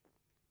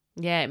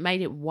 it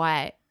made it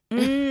white.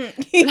 Yeah.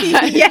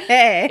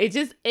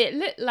 It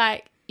looked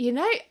like, do you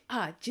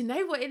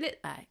know what it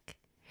looked like?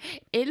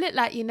 It looked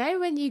like,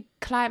 when you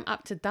climb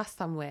up to dust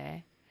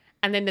somewhere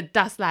and then the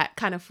dust like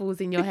kind of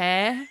falls in your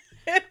hair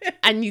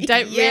and you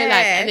don't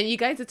realize, and then you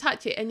go to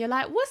touch it and you're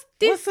like, what's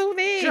all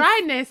this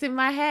dryness in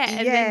my hair?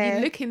 And then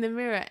you look in the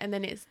mirror and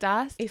then it's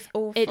dust. It's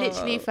awful. It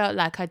literally felt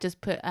like I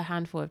just put a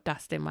handful of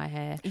dust in my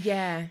hair.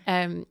 Yeah.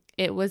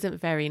 It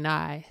wasn't very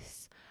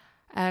nice.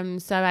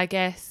 So I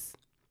guess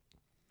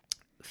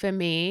for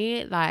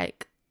me,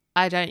 like,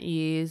 I don't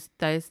use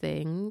those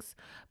things,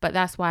 but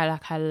that's why,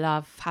 like, I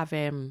love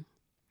having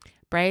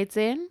braids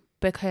in,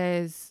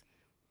 because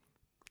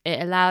it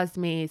allows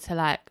me to,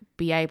 like,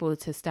 be able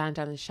to stand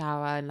down and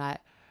shower and, like,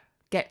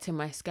 get to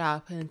my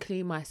scalp and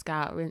clean my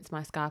scalp, rinse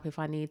my scalp if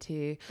I need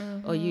to,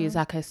 or use,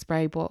 like, a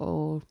spray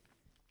bottle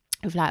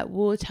of, like,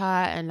 water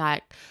and,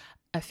 like,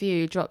 a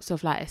few drops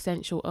of, like,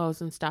 essential oils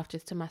and stuff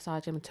just to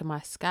massage them to my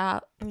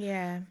scalp.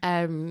 Yeah.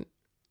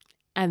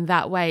 And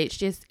that way it's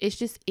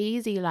just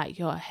easy, like,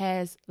 your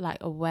hair's, like,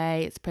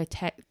 away, it's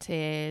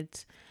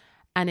protected,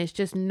 and it's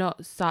just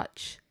not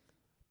such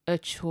a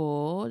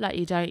chore. Like,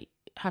 you don't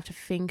have to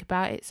think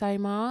about it so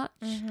much,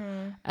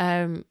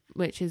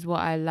 which is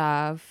what I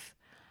love.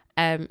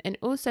 And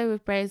also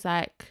with braids,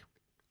 like,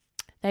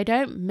 they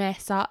don't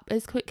mess up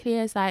as quickly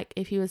as, like,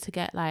 if you were to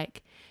get,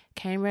 like,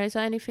 cane rows or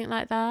anything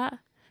like that,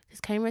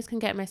 because cane rows can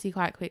get messy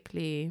quite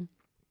quickly.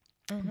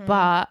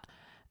 But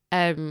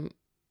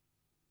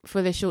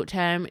for the short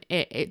term,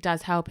 it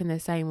does help in the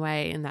same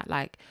way, in that,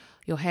 like,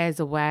 your hair's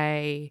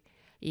away,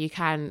 you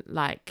can,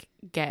 like,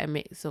 get a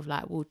mix of,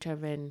 like, water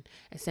and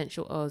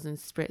essential oils and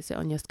spritz it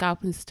on your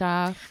scalp and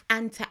stuff.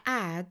 And to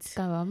add,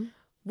 go on,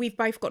 we've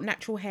both got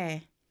natural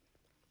hair.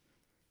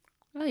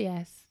 Oh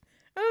yes.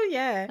 Oh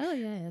yeah. Oh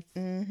yes.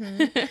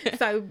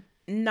 So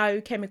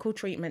no chemical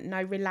treatment,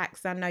 no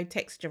relaxer, no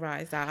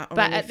texturizer or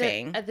but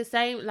anything. At the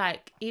same,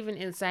 like, even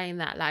in saying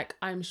that, like,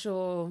 I'm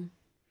sure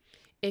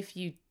if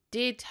you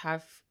did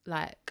have,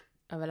 like,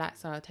 a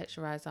relaxer or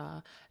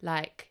texturizer,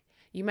 like,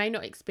 you may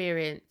not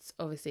experience,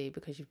 obviously,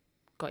 because you've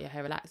got your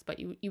hair relaxed, but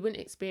you wouldn't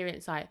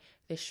experience, like,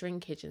 the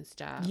shrinkage and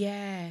stuff.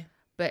 Yeah.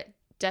 But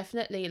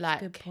definitely,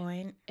 like, good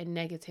point. A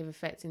negative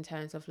effect in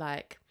terms of,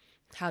 like,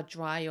 how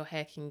dry your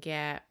hair can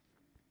get,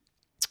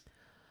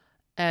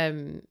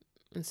 and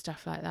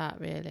stuff like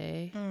that,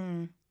 really.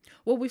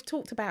 Well, we've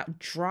talked about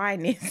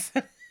dryness.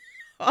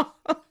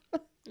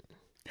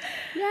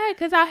 Yeah,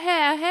 because our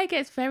hair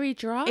gets very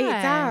dry.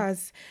 It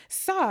does.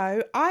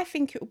 So I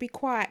think it would be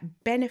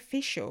quite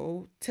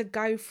beneficial to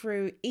go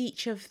through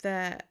each of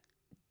the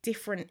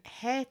different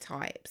hair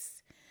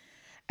types.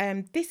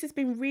 This has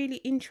been really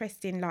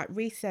interesting, like,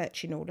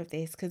 researching all of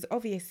this, because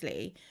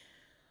obviously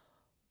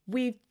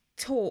we've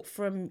taught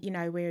from,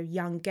 we're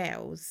young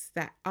girls,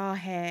 that our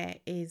hair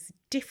is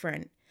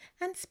different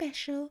and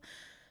special.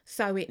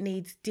 So it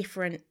needs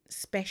different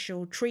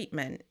special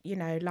treatment.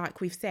 Like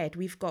we've said,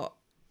 we've got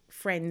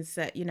friends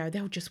that,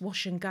 they'll just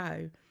wash and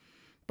go,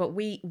 but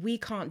we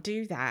can't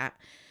do that.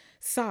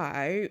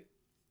 So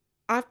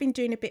I've been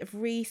doing a bit of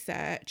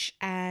research,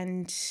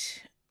 and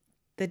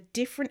the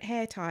different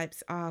hair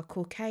types are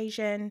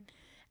Caucasian,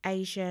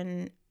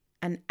 Asian,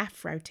 and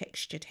Afro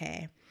textured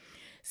hair.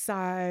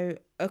 So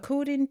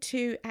according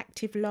to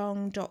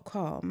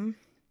activelong.com,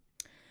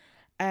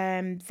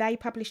 they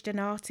published an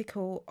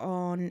article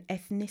on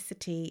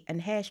ethnicity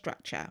and hair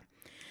structure.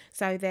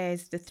 So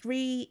there's the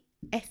 3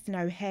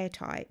 ethno hair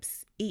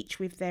types, each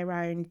with their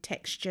own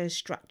textures,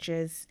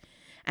 structures,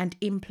 and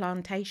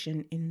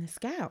implantation in the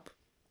scalp.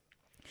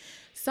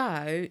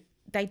 So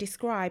they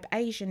describe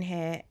Asian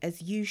hair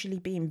as usually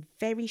being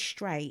very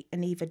straight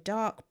and either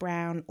dark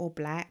brown or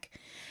black,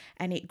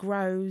 and it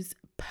grows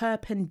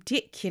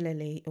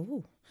perpendicularly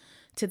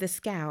to the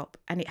scalp,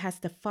 and it has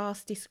the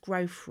fastest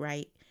growth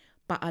rate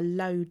but a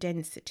low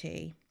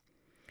density.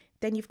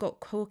 Then you've got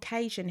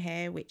Caucasian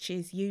hair, which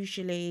is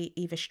usually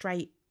either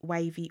straight,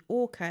 wavy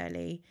or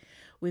curly,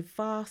 with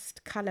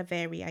vast colour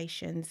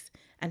variations,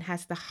 and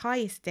has the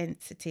highest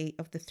density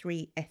of the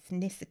 3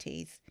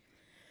 ethnicities.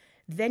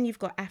 Then you've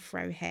got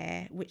afro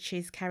hair, which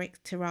is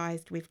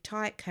characterized with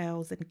tight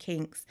curls and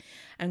kinks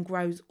and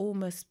grows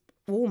almost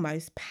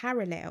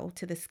parallel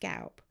to the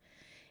scalp.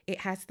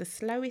 It has the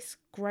slowest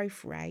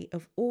growth rate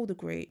of all the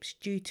groups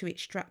due to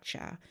its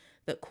structure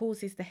that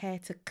causes the hair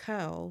to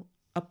curl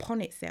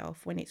upon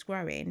itself when it's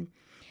growing,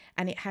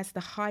 and it has the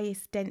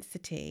highest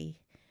density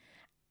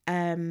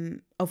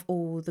of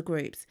all the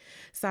groups.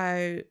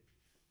 So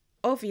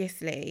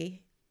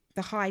obviously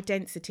the high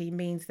density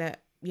means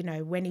that, you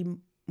know,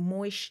 when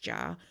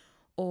moisture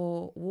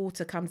or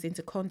water comes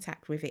into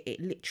contact with it, it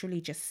literally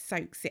just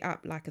soaks it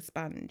up like a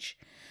sponge.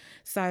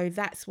 So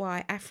that's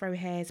why afro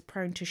hair is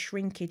prone to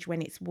shrinkage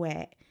when it's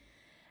wet,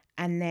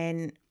 and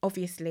then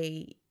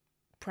obviously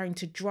prone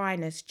to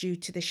dryness due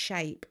to the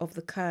shape of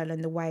the curl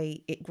and the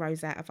way it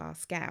grows out of our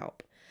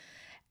scalp.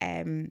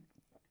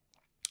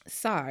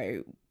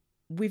 So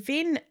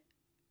within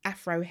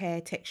afro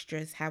hair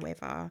textures,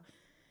 however,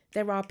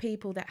 there are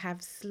people that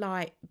have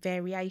slight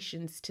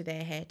variations to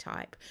their hair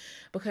type,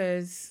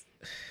 because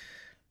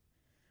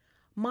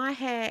my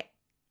hair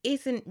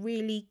isn't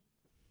really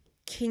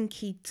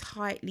kinky,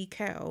 tightly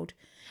curled,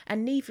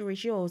 and neither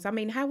is yours. I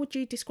mean, how would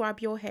you describe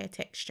your hair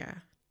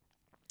texture?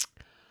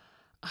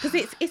 Because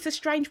it's a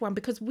strange one,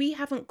 because we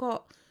haven't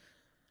got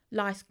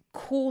like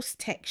coarse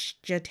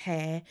textured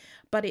hair,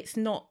 but it's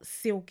not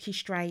silky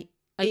straight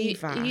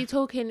either. Are you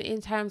talking in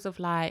terms of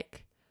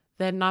like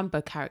the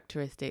number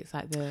characteristics,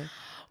 like the?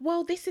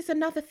 Well, this is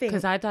another thing.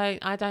 Because I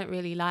don't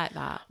really like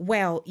that.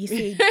 Well, you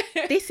see,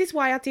 this is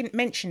why I didn't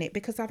mention it,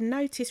 because I've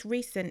noticed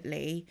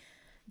recently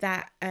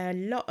that a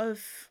lot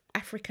of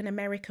African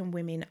American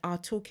women are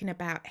talking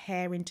about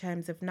hair in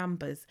terms of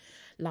numbers,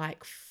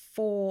 like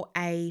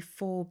 4A,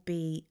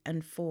 4B,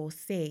 and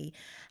 4C.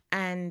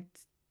 And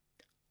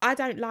I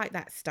don't like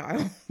that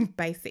style,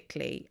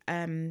 basically.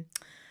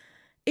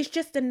 It's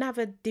just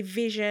another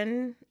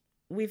division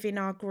within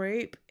our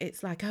group.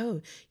 It's like,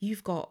 oh,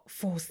 you've got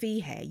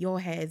 4C hair, your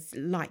hair's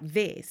like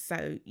this,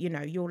 so, you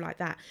know, you're like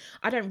that.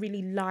 I don't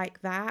really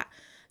like that.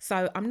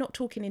 So I'm not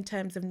talking in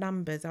terms of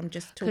numbers. I'm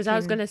just talking... Because I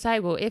was going to say,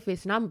 well, if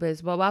it's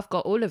numbers, well, I've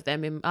got all of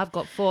them. I've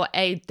got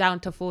 4A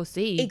down to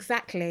 4C.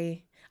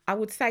 Exactly. I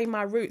would say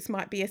my roots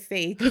might be a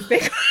C, because they're...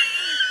 because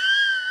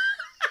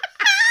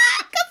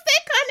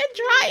they're kind of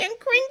dry and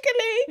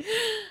crinkly,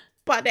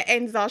 but the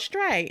ends are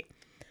straight.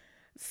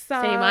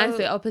 So... See, mine's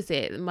the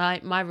opposite.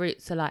 My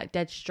roots are like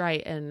dead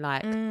straight and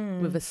like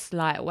with a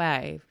slight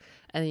wave.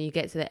 And then you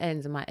get to the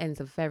ends and my ends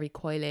are very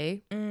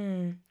coily.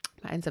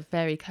 My ends are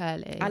very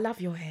curly. I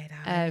love your hair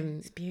though.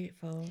 It's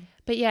beautiful.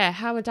 But yeah,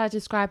 how would I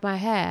describe my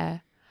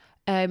hair?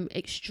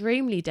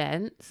 Extremely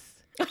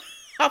dense.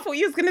 I thought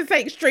you was going to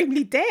say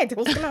extremely dead. I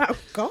was like, oh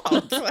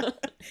God.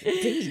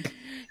 Deep.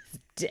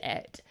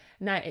 Dead.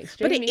 No,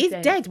 extremely But it is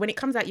dense. dead when it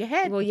comes out your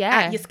head. Well,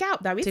 yeah. Out your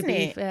scalp though, isn't To be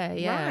it? fair,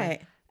 yeah.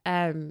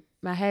 Right.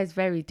 My hair's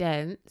very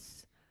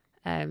dense.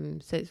 So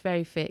it's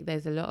very thick.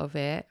 There's a lot of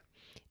it.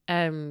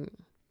 The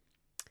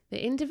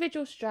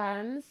individual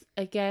strands,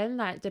 again,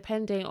 like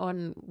depending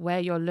on where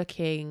you're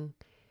looking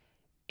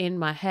in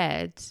my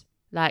head,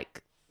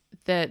 like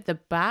the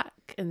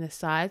back and the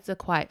sides are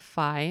quite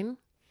fine,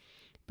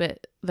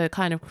 but the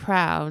kind of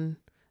crown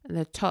and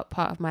the top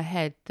part of my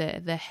head,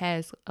 the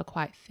hairs are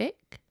quite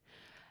thick.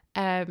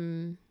 How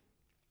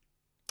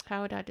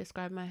would I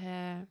describe my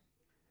hair?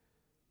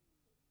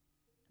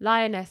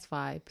 Lioness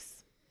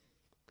vibes.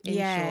 In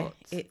short,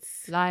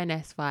 it's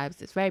lioness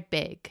vibes. It's very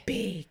big.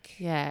 big.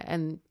 Yeah,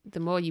 and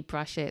the more you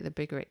brush it, the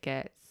bigger it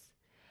gets.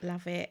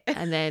 Love it.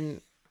 And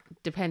then,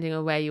 depending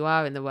on where you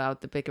are in the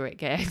world, the bigger it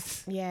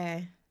gets.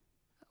 Yeah.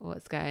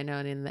 What's going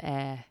on in the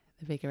air,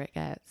 the bigger it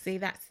gets. See,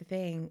 that's the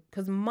thing.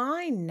 Because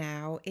mine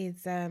now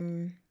is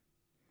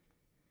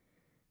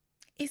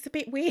it's a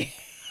bit weird.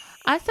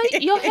 I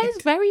think your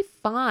hair's very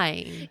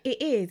fine.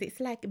 It is.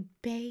 It's like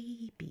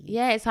baby.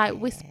 Yeah, it's like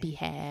wispy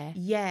hair.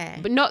 Yeah.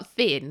 But not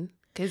thin,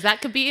 because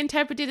that could be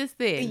interpreted as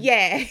thin.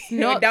 Yeah.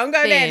 Not don't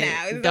go thin.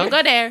 there now. Don't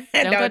go there.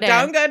 Don't go there.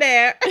 Don't go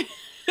there.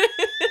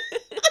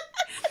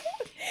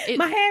 It's,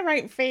 My hair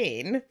ain't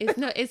thin.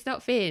 It's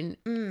not thin.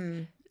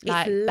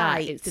 Like it's that.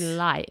 light. It's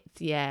light,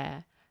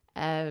 yeah.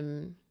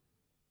 And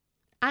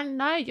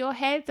no, your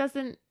hair's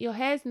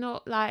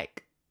not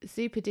like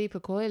super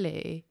duper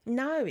coily.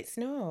 No, it's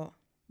not.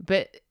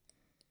 But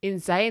in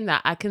saying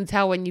that, I can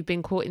tell when you've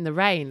been caught in the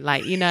rain,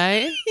 like, you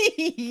know?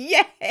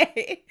 Yeah.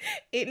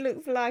 It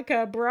looks like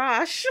a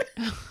brush.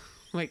 Oh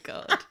my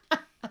God.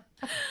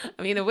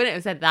 I mean, I wouldn't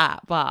have said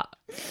that, but...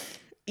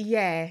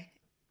 Yeah.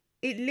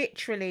 It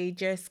literally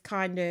just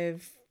kind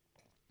of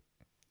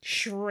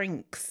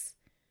shrinks.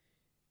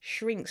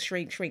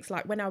 Shrinks.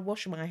 Like when I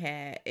wash my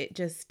hair, it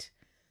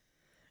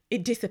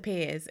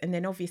disappears. And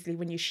then obviously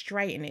when you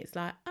straighten it, it's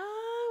like,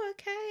 oh,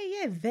 okay,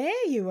 yeah,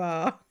 there you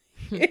are.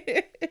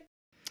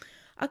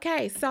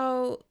 Okay,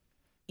 so,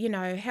 you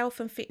know,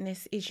 health and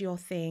fitness is your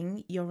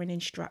thing. You're an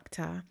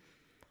instructor.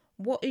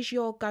 What is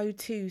your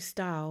go-to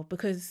style?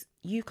 Because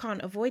you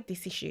can't avoid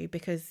this issue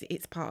because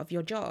it's part of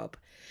your job.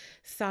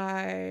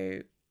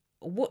 So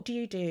what do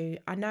you do?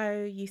 I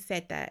know you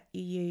said that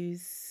you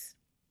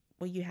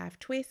have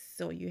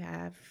twists or you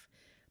have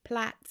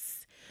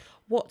plaits?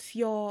 What's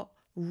your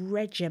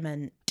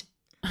regiment?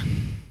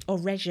 Or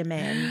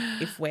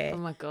regimen, if we're Oh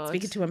my God.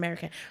 speaking to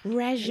America.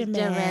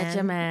 Regimen.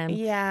 Regimen.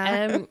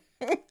 Yeah.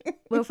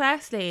 Well,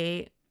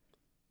 firstly,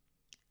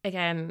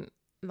 again,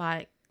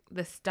 like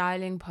the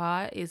styling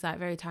part is like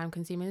very time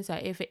consuming. So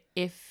if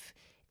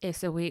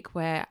it's a week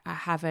where I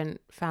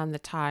haven't found the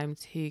time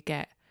to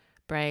get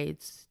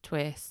braids,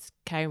 twists,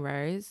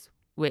 cornrows,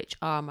 which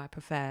are my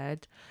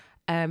preferred,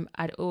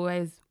 I'd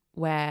always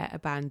wear a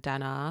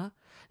bandana.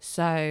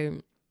 So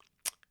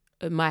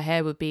my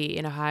hair would be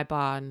in a high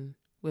bun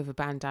with a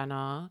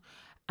bandana,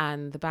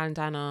 and the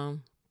bandana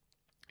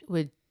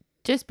would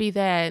just be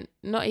there,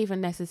 not even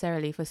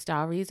necessarily for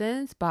style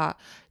reasons, but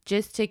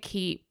just to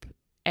keep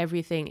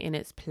everything in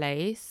its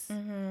place.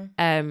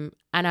 And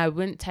I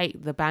wouldn't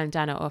take the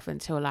bandana off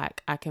until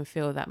like I can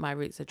feel that my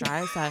roots are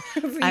dry. So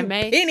I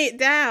may pin it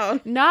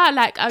down. no,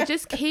 like I'll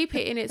just keep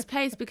it in its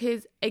place,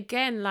 because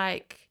again,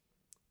 like,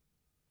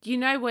 you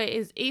know what it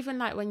is, even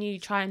like when you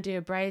try and do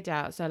a braid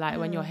out, so like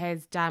when your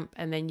hair's damp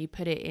and then you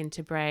put it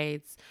into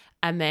braids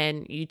and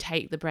then you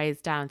take the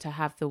braids down to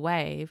have the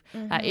wave,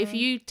 like if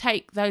you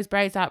take those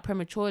braids out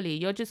prematurely,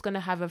 you're just going to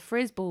have a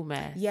frizzball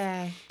mess.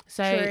 Yeah.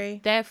 So true.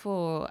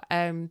 therefore,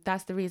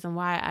 that's the reason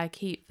why I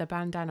keep the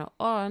bandana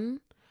on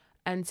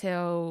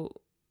until,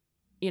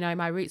 you know,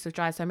 my roots are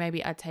dry. So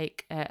maybe I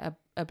take a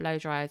blow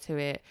dryer to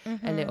it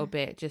a little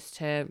bit just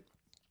to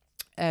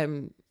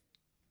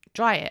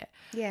dry it.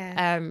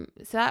 Yeah.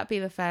 So that'd be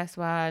the first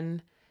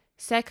one.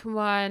 Second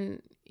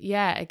one,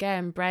 yeah,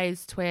 again,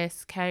 braids,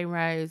 twists,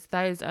 cornrows,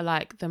 those are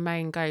like the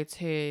main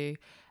go-to,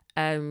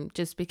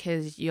 just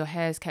because your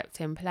hair's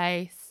kept in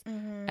place.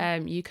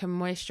 You can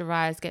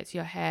moisturize, get to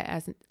your hair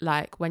as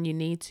like when you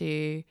need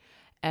to,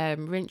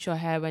 rinse your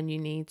hair when you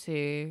need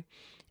to,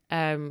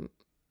 and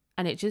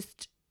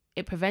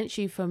it prevents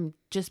you from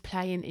just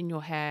playing in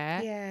your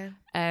hair.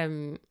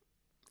 Yeah.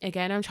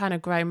 Again, I'm trying to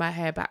grow my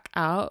hair back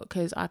out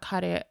because I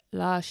cut it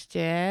last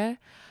year,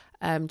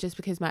 just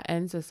because my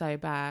ends are so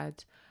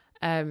bad.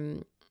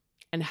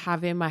 And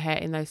having my hair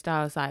in those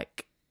styles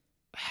like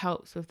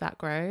helps with that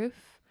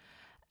growth.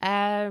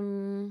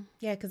 Yeah,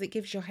 because it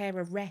gives your hair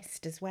a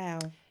rest as well.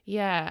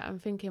 Yeah, I'm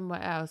thinking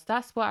what else.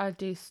 That's what I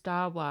do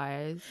style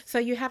wise. So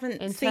you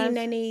haven't seen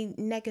any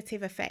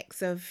negative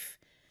effects of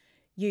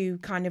you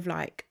kind of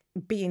like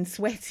being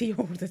sweaty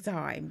all the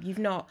time? You've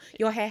not,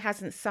 your hair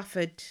hasn't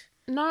suffered?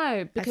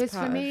 No, because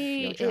for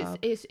me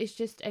it's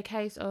just a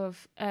case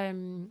of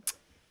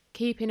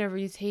keeping a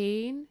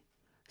routine.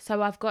 So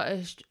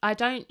I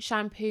don't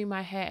shampoo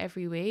my hair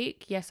every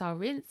week. Yes, I'll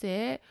rinse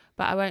it,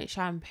 but I won't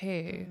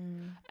shampoo.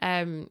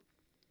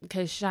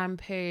 Because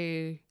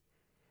shampoo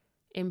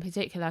in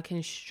particular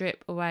can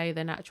strip away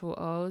the natural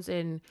oils,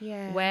 and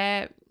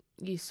where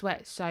you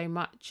sweat so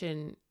much,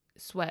 and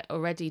sweat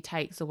already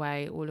takes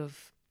away all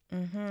of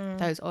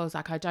those oils.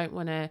 Like I don't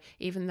want to,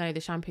 even though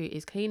the shampoo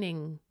is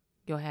cleaning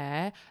your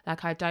hair,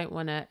 like I don't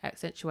want to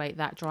accentuate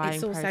that drying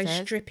process. It's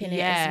also stripping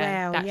it as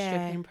well. That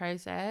stripping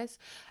process.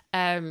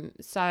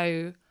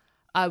 So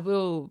I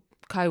will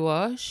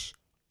co-wash,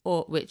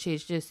 or which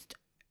is just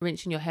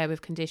rinsing your hair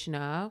with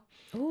conditioner.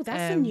 Oh,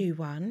 that's a new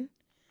one.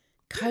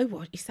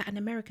 Co-wash, is that an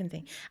American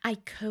thing? I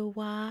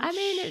co-wash. I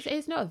mean,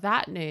 it's not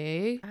that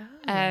new.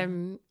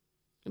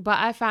 But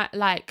I found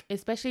like,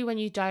 especially when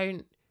you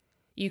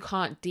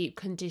can't deep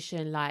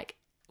condition like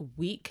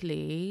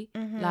weekly,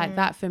 like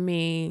that for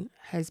me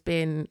has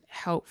been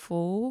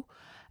helpful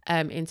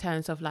in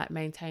terms of like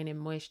maintaining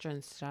moisture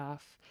and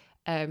stuff.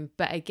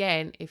 But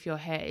again, if your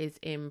hair is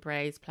in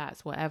braids,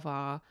 plaits,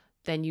 whatever,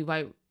 then you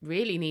won't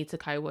really need to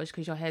co-wash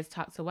because your hair's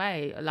tucked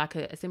away. Like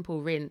a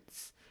simple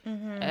rinse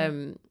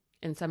and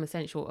some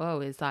essential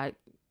oil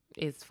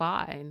is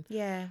fine.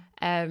 Yeah.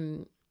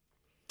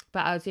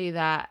 But I'll do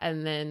that,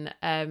 and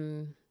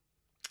then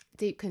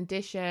deep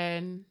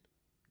condition.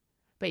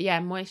 But yeah,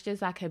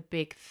 moisture's like a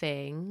big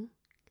thing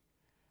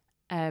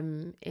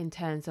in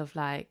terms of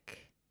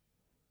like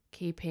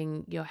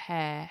keeping your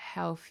hair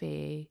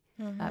healthy,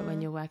 like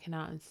when you're working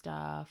out and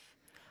stuff.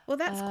 Well,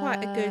 that's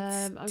quite a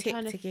good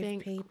tip to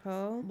give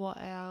people.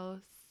 What else?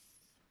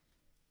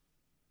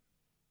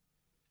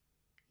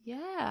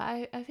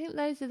 Yeah, I think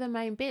those are the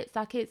main bits.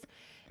 Like it's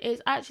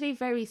actually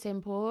very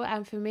simple,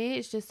 and for me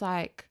it's just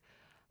like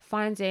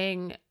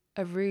finding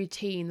a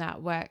routine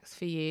that works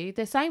for you.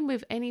 The same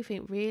with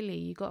anything really.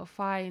 You got to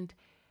find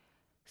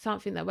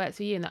something that works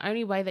for you, and the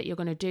only way that you're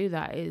going to do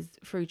that is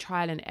through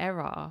trial and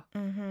error.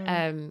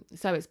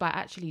 So it's by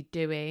actually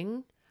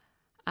doing.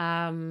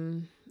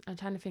 I'm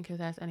trying to think if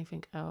there's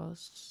anything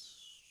else.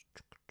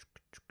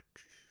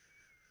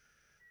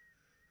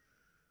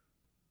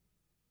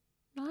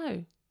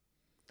 No,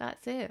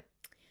 that's it.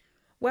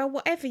 Well,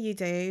 whatever you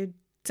do,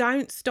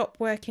 don't stop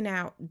working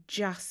out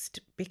just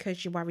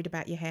because you're worried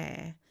about your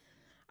hair.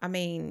 I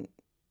mean,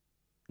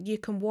 you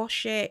can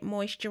wash it,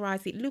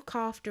 moisturize it, look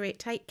after it,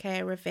 take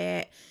care of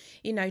it,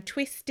 you know,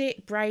 twist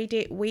it, braid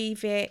it,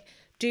 weave it,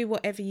 do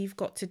whatever you've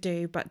got to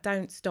do, but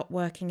don't stop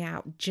working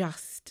out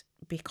just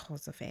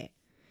because of it.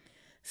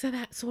 So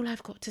that's all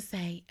I've got to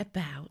say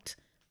about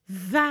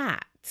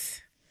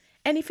that.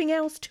 Anything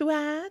else to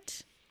add?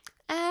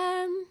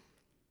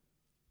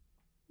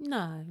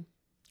 No.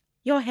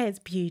 Your hair's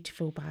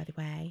beautiful, by the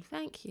way.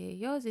 Thank you.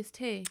 Yours is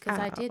too, because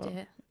I did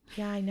it.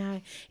 Yeah, I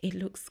know. It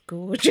looks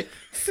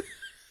gorgeous.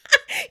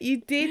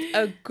 You did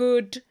a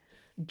good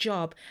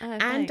job. Oh,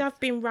 and thanks. I've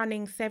been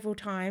running several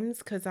times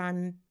because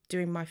I'm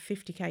doing my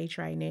 50k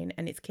training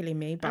and it's killing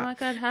me. But Oh my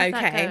God, how's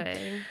that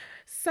going?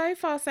 So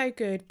far, so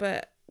good.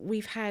 But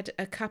we've had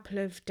a couple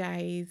of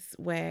days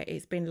where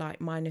it's been like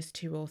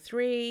 -2 or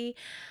 3,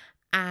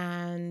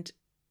 and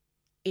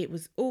it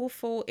was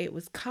awful. It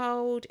was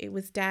cold. It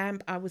was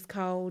damp. I was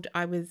cold.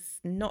 I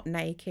was not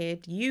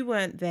naked. You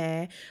weren't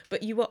there,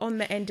 but you were on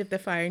the end of the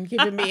phone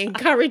giving me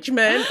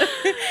encouragement.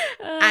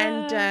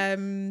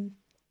 And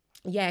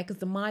yeah, because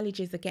the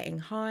mileages are getting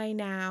high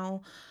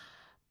now.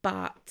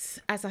 But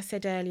as I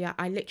said earlier,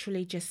 I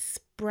literally just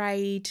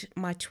sprayed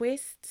my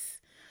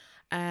twists,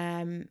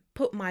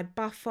 put my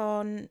buff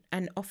on,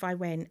 and off I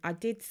went. I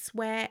did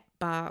sweat,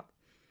 but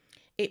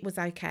it was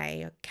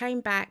okay. I came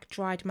back,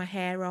 dried my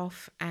hair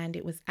off, and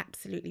it was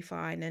absolutely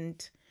fine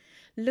and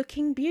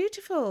looking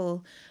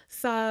beautiful.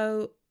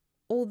 So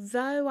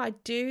although I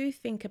do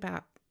think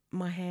about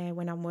my hair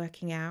when I'm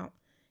working out,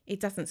 it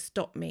doesn't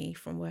stop me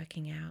from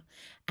working out.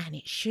 And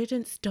it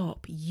shouldn't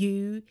stop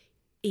you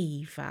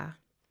either.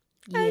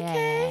 Yeah.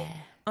 Okay.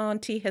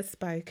 Auntie has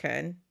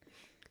spoken.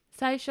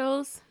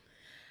 Socials.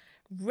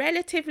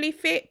 Relatively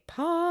Fit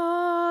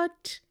Pod.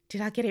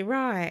 Did I get it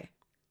right?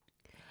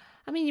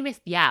 I mean, you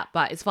missed the app,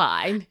 but it's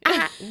fine.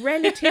 At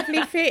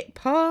Relatively Fit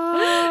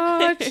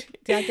Pod.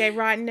 Did I get it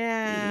right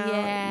now?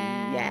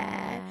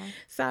 Yeah.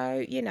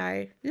 So,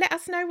 let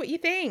us know what you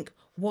think.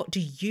 What do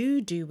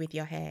you do with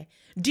your hair?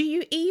 Do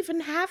you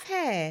even have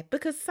hair?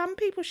 Because some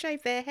people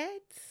shave their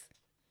heads.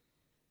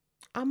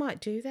 I might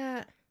do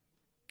that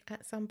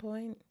at some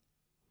point.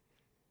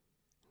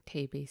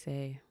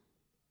 TBC.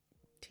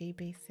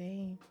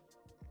 TBC.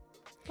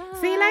 Bye.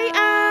 See you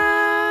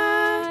later.